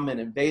to come and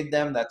invade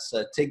them. That's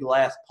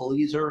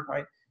Tiglath-Pileser,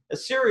 right?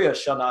 Assyria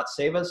shall not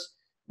save us.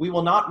 We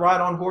will not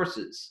ride on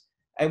horses,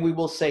 and we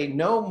will say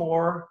no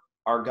more,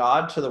 our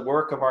God, to the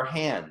work of our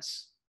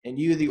hands. And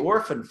you, the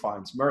orphan,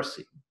 finds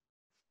mercy.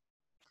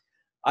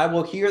 I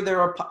will heal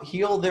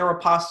their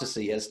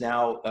apostasy, as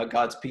now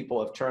God's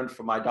people have turned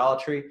from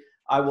idolatry.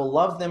 I will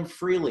love them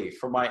freely,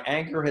 for my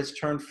anger has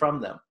turned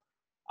from them.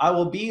 I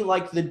will be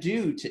like the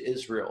dew to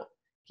Israel.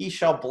 He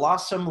shall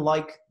blossom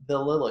like the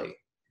lily.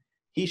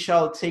 He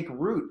shall take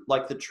root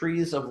like the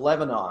trees of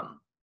Lebanon.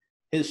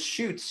 His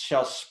shoots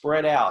shall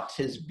spread out.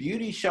 His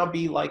beauty shall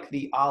be like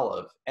the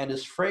olive, and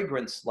his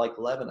fragrance like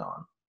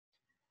Lebanon.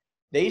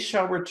 They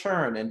shall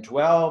return and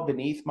dwell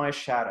beneath my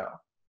shadow.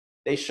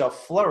 They shall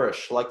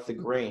flourish like the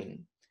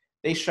grain.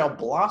 They shall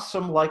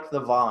blossom like the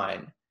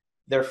vine.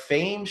 Their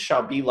fame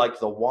shall be like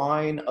the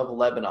wine of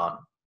Lebanon.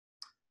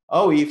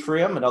 O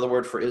Ephraim, another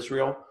word for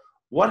Israel,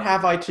 what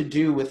have I to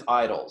do with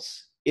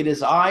idols? It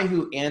is I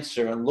who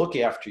answer and look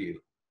after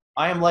you.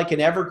 I am like an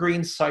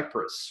evergreen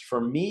cypress.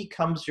 From me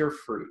comes your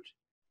fruit.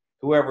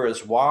 Whoever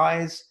is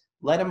wise,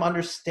 let him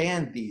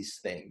understand these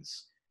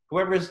things.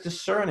 Whoever is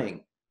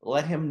discerning,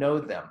 let him know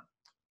them.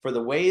 For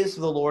the ways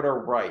of the Lord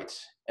are right,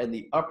 and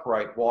the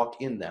upright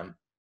walk in them,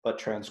 but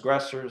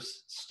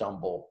transgressors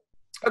stumble.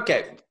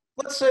 Okay,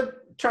 let's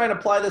try and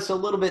apply this a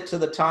little bit to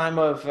the time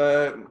of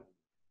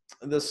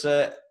this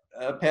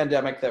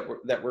pandemic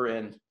that we're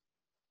in.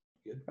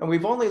 And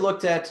we've only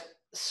looked at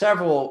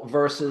several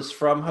verses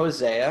from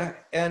Hosea,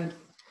 and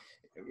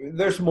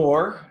there's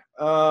more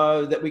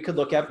that we could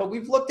look at, but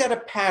we've looked at a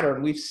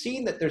pattern. We've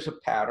seen that there's a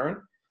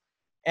pattern,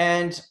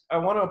 and I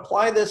want to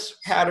apply this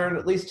pattern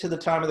at least to the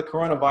time of the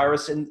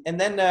coronavirus, and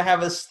then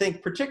have us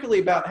think particularly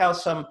about how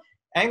some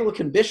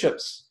Anglican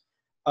bishops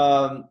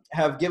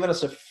have given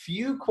us a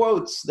few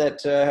quotes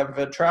that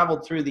have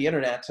traveled through the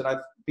internet, and I'd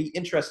be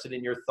interested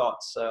in your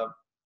thoughts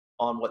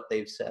on what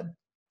they've said.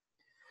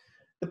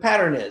 The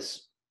pattern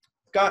is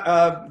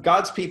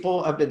God's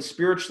people have been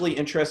spiritually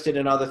interested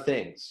in other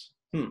things.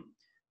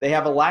 They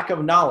have a lack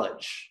of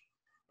knowledge.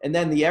 And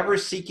then the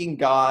ever-seeking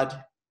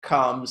God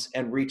comes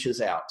and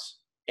reaches out,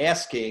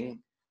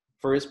 asking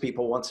for his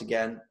people once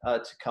again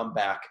to come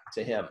back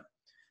to him.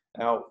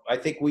 Now, I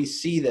think we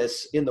see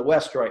this in the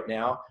West right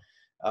now,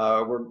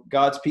 where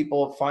God's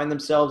people find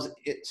themselves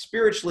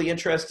spiritually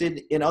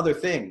interested in other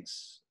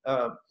things,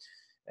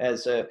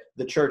 as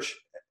the church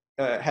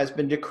has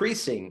been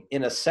decreasing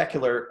in a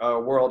secular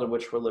world in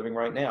which we're living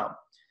right now.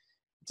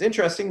 It's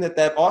interesting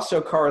that also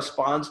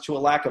corresponds to a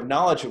lack of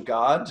knowledge of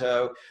God.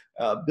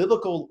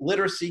 Biblical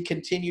literacy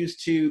continues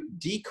to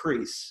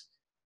decrease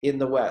in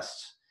the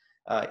West.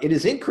 It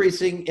is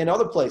increasing in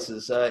other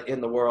places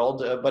in the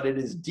world, but it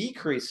is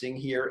decreasing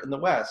here in the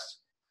West.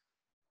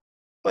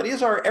 But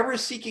is our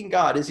ever-seeking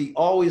God, is he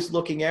always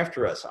looking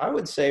after us? I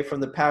would say from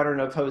the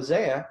pattern of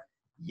Hosea,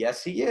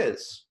 yes, he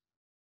is.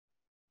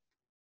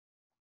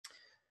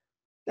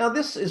 Now,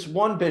 this is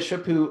one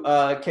bishop who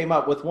came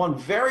up with one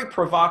very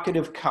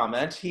provocative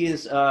comment. He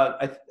is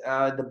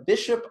the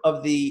bishop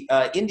of the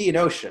Indian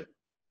Ocean,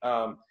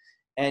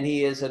 and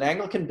he is an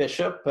Anglican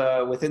bishop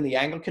within the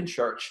Anglican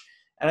Church.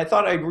 And I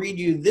thought I'd read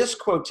you this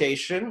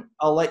quotation.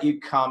 I'll let you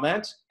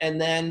comment,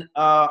 and then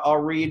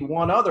I'll read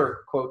one other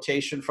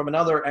quotation from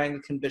another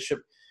Anglican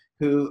bishop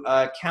who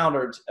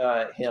countered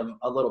him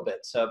a little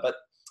bit. But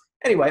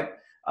anyway,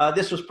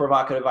 this was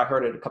provocative. I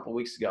heard it a couple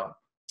weeks ago.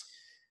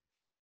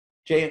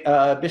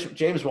 Bishop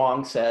James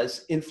Wong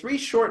says, in 3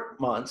 short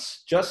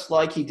months, just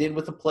like he did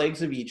with the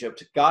plagues of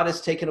Egypt, God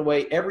has taken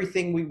away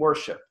everything we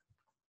worship.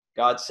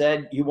 God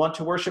said, you want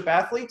to worship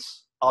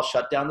athletes? I'll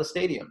shut down the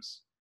stadiums.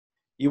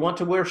 You want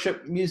to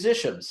worship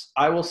musicians?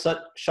 I will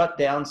shut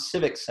down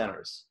civic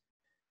centers.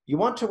 You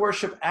want to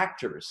worship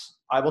actors?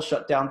 I will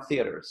shut down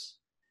theaters.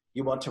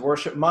 You want to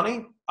worship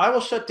money? I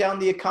will shut down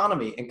the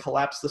economy and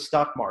collapse the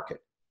stock market.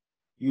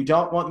 You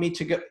don't want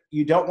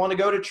to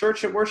go to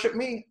church and worship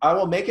me? I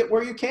will make it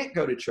where you can't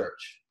go to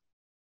church.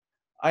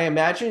 I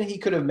imagine he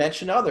could have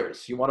mentioned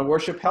others. You want to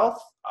worship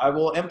health? I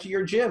will empty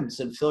your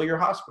gyms and fill your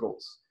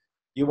hospitals.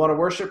 You want to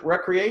worship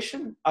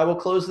recreation? I will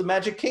close the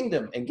Magic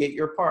Kingdom and get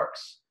your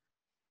parks.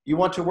 You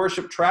want to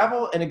worship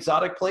travel and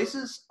exotic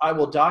places? I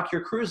will dock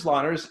your cruise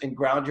liners and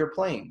ground your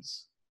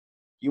planes.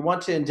 You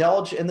want to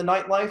indulge in the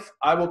nightlife?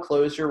 I will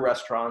close your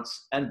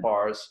restaurants and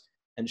bars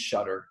and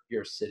shutter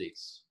your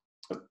cities.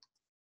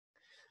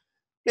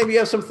 Maybe you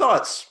have some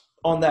thoughts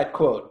on that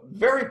quote.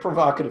 Very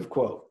provocative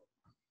quote.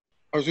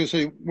 I was going to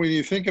say, when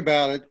you think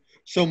about it,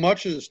 so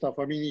much of the stuff,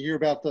 I mean, you hear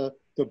about the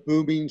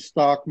booming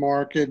stock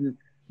market, and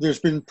there's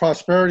been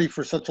prosperity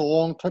for such a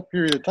long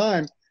period of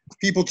time.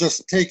 People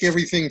just take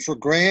everything for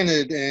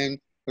granted and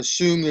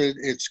assume that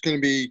it's going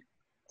to be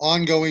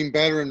ongoing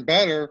better and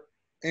better.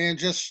 and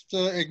just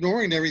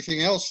ignoring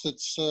everything else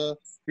that's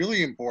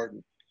really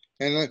important.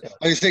 And like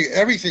I say,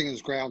 everything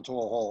is ground to a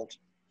halt.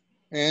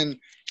 And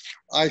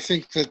I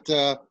think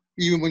that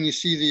even when you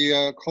see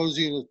the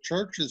closing of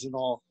churches and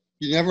all,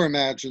 you never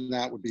imagine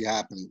that would be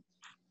happening.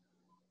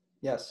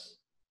 Yes.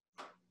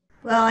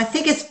 Well, I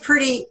think it's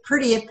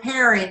pretty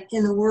apparent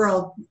in the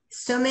world.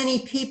 So many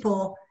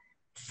people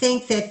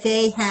think that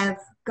they have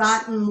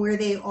gotten where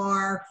they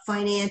are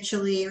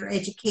financially or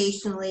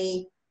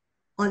educationally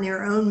on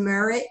their own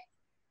merit,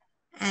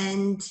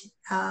 and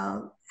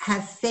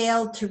have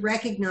failed to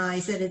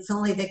recognize that it's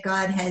only that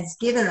God has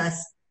given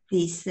us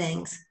these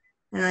things.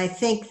 And I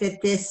think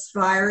that this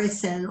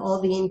virus and all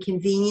the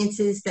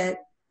inconveniences that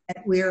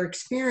we're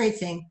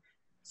experiencing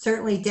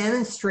certainly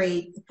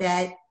demonstrate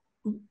that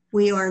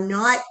we are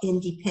not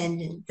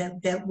independent,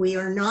 that we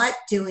are not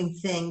doing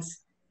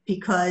things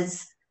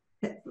because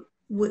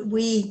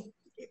we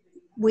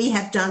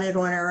have done it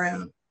on our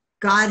own.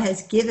 God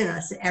has given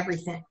us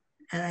everything.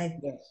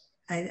 And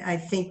I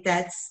think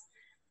that's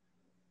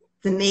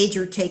the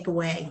major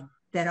takeaway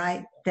that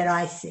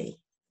I see.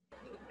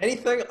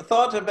 Anything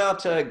thought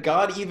about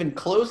God even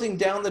closing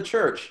down the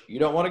church? You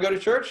don't want to go to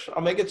church?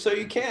 I'll make it so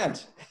you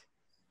can't.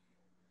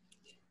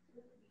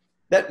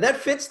 That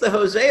fits the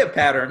Hosea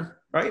pattern,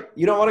 right?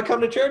 You don't want to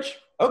come to church?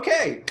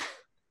 Okay.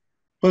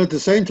 But at the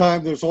same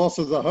time, there's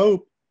also the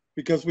hope,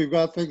 because we've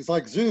got things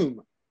like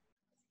Zoom.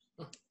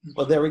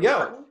 Well, there we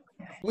go.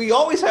 We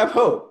always have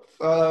hope.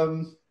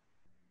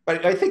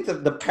 But I think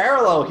that the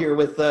parallel here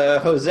with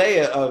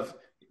Hosea of,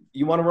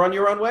 you want to run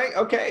your own way?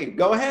 Okay,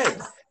 go ahead.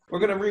 We're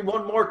going to read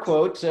one more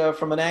quote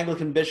from an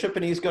Anglican bishop,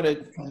 and he's going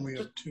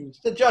to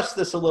adjust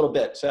this a little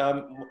bit.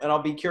 And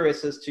I'll be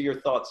curious as to your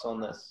thoughts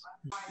on this.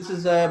 This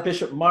is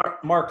Bishop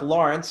Mark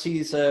Lawrence.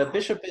 He's a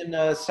bishop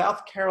in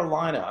South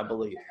Carolina, I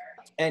believe.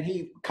 And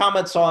he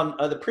comments on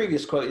the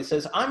previous quote. He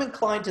says, "I'm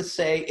inclined to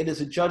say it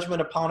is a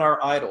judgment upon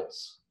our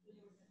idols.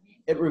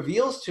 It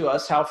reveals to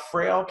us how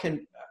frail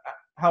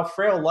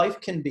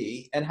life can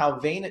be and how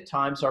vain at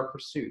times our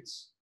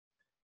pursuits.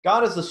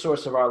 God is the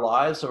source of our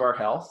lives, of our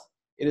health.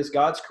 It is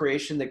God's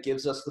creation that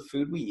gives us the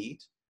food we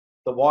eat,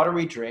 the water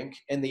we drink,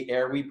 and the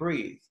air we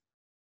breathe.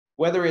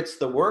 Whether it's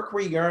the work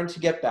we yearn to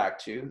get back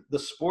to, the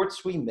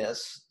sports we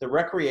miss, the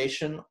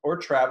recreation or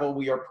travel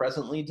we are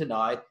presently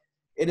denied,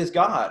 it is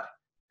God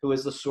who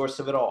is the source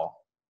of it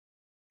all."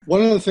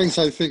 One of the things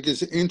I think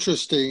is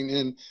interesting,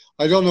 and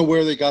I don't know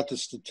where they got the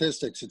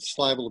statistics, it's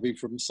liable to be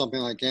from something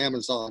like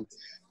Amazon,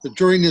 that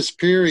during this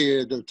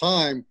period of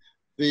time,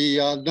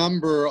 the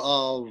number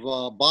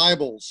of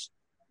Bibles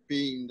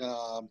being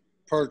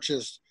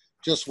purchased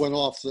just went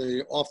off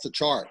the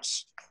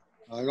charts.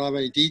 I don't have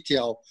any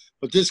detail,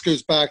 but this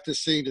goes back to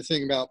seeing the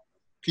thing about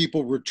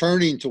people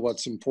returning to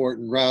what's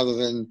important rather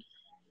than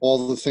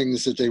all the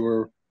things that they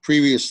were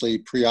previously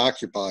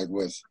preoccupied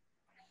with.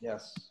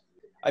 Yes.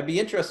 I'd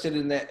be interested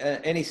in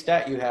any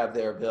stat you have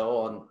there,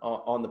 Bill,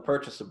 on the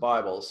purchase of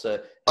Bibles.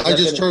 I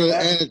just heard an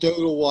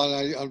anecdotal one.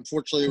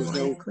 Unfortunately,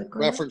 there was no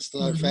reference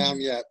that I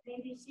found yet.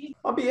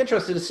 I'll be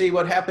interested to see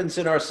what happens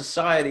in our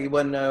society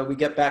when we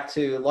get back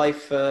to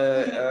life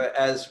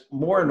as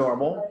more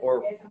normal,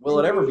 or will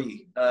it ever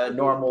be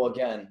normal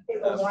again?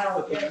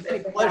 The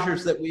many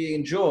pleasures that we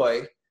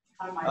enjoy,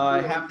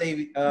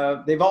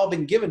 they've all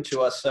been given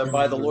to us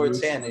by the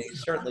Lord's hand, and He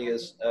certainly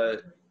is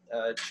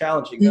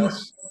challenging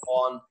us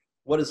on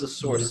what is the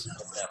source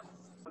of them.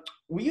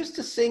 We used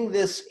to sing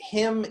this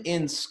hymn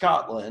in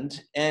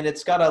Scotland, and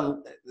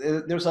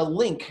there's a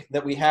link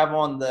that we have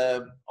on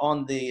the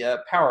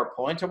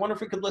PowerPoint. I wonder if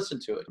we could listen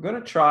to it. We're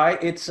going to try.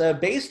 It's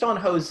based on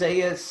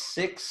Hosea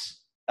 6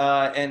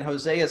 and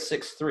Hosea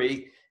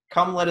 6:3.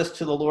 "Come, let us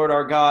to the Lord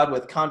our God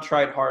with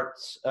contrite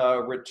hearts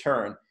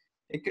return."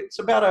 It's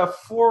about a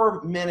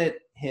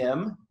 4-minute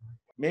hymn.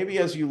 Maybe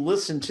as you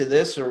listen to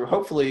this, or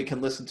hopefully you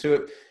can listen to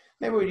it,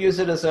 maybe we'd use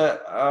it as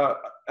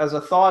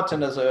a thought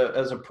and as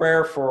a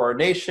prayer for our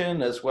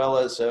nation, as well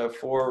as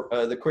for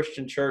the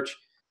Christian church,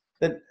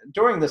 that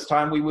during this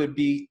time we would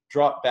be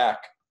brought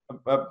back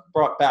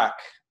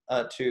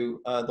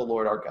to the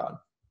Lord our God.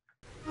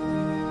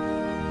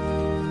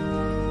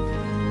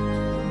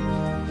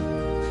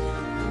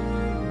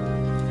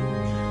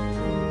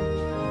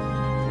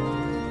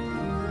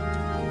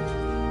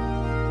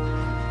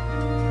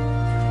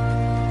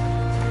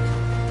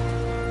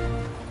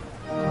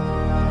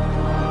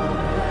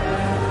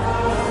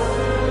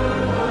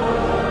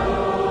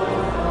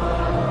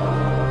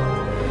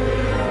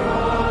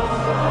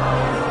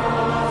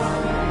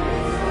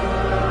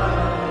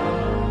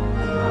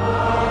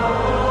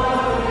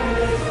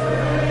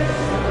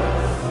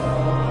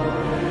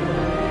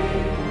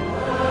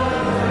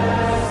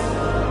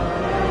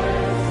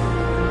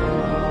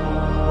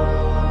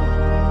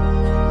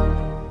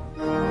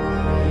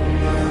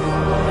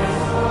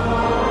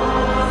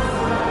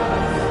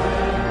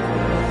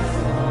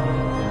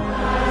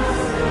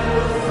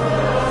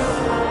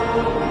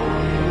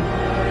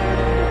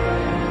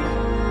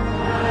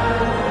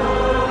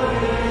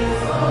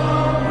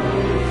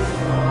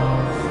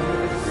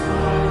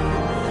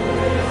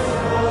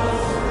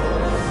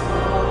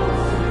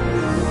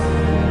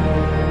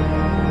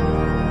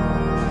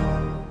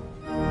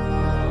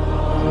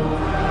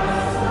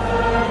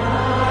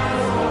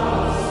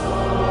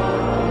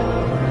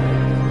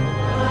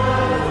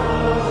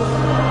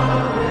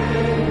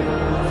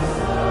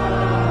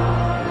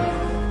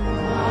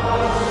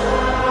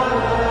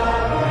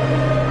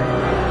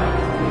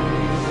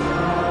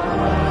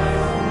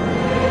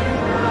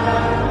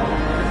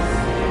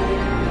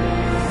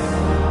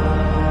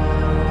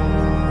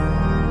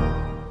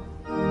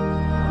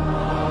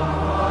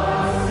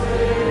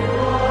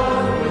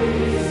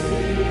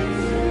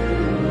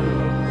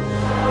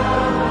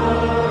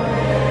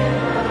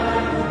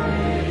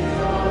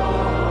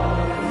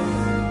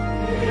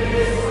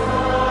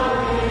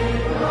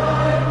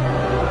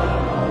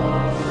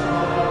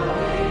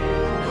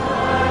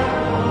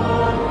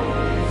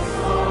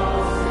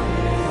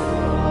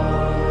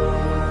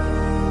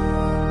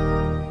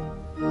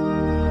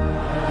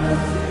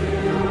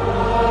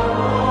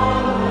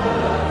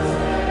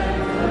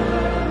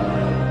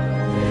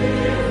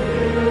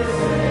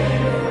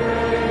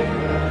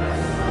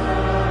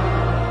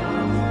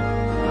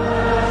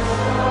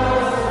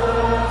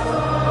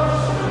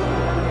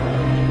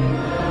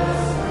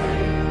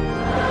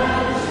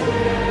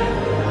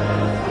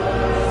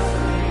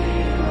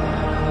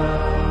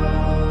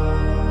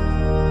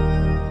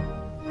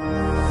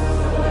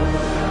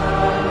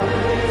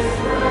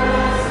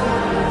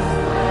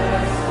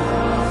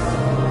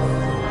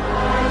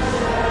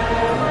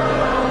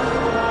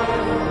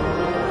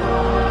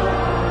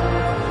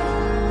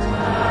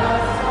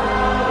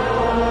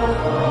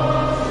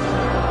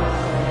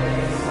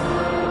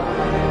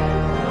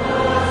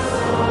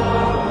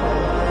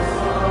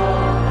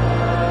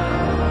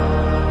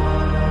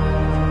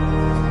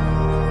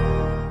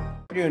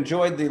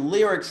 enjoyed the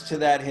lyrics to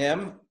that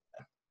hymn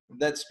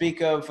that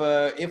speak of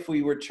if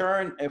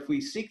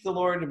we seek the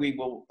Lord,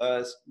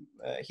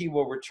 he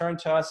will return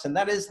to us. And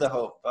that is the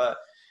hope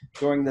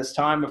during this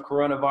time of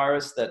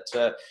coronavirus, that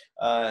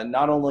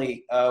not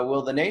only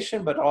will the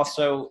nation, but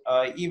also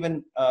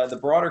even the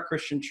broader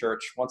Christian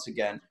church, once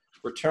again,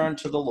 return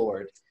to the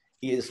Lord.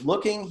 He is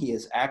looking, he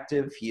is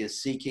active, he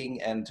is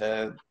seeking, and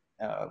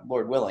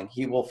Lord willing,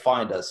 he will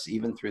find us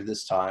even through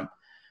this time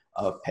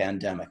of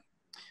pandemic.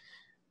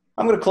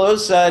 I'm going to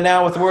close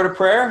now with a word of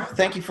prayer.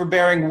 Thank you for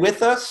bearing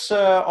with us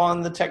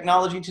on the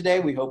technology today.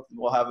 We hope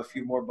we'll have a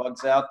few more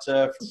bugs out.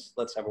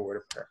 Let's have a word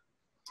of prayer.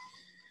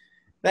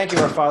 Thank you,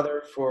 our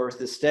Father, for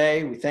this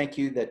day. We thank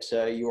you that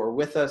you are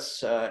with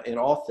us in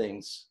all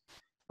things.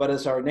 But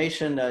as our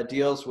nation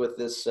deals with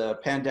this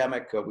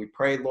pandemic, we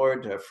pray,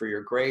 Lord, for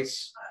your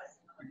grace.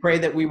 We pray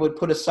that we would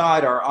put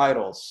aside our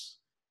idols.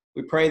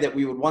 We pray that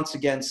we would once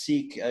again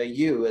seek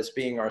you as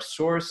being our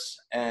source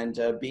and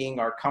being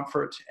our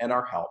comfort and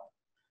our help.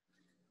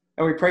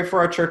 And we pray for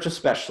our church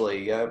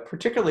especially,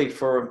 particularly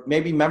for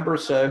maybe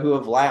members who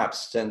have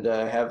lapsed and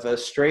have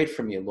strayed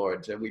from you,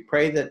 Lord. We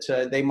pray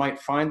that they might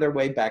find their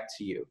way back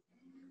to you.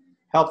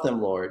 Help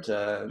them, Lord.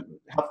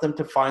 Help them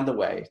to find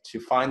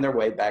their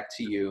way back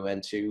to you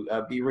and to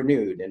be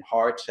renewed in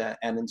heart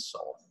and in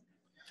soul.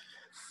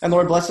 And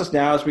Lord, bless us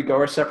now as we go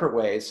our separate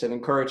ways, and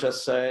encourage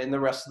us in the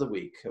rest of the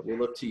week. We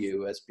look to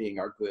you as being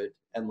our good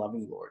and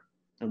loving Lord.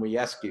 And we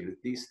ask you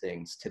these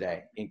things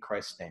today in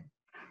Christ's name.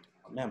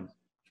 Amen.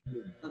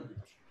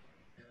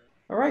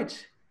 All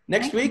right.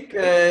 Next week,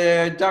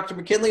 Dr.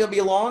 McKinley will be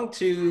along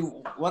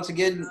to once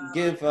again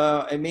give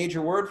a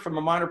major word from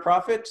a minor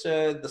prophet.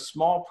 The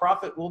small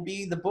prophet will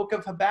be the book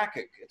of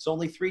Habakkuk. It's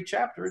only 3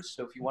 chapters,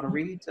 so if you want to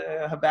read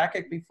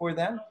Habakkuk before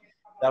then,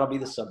 that'll be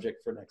the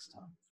subject for next time.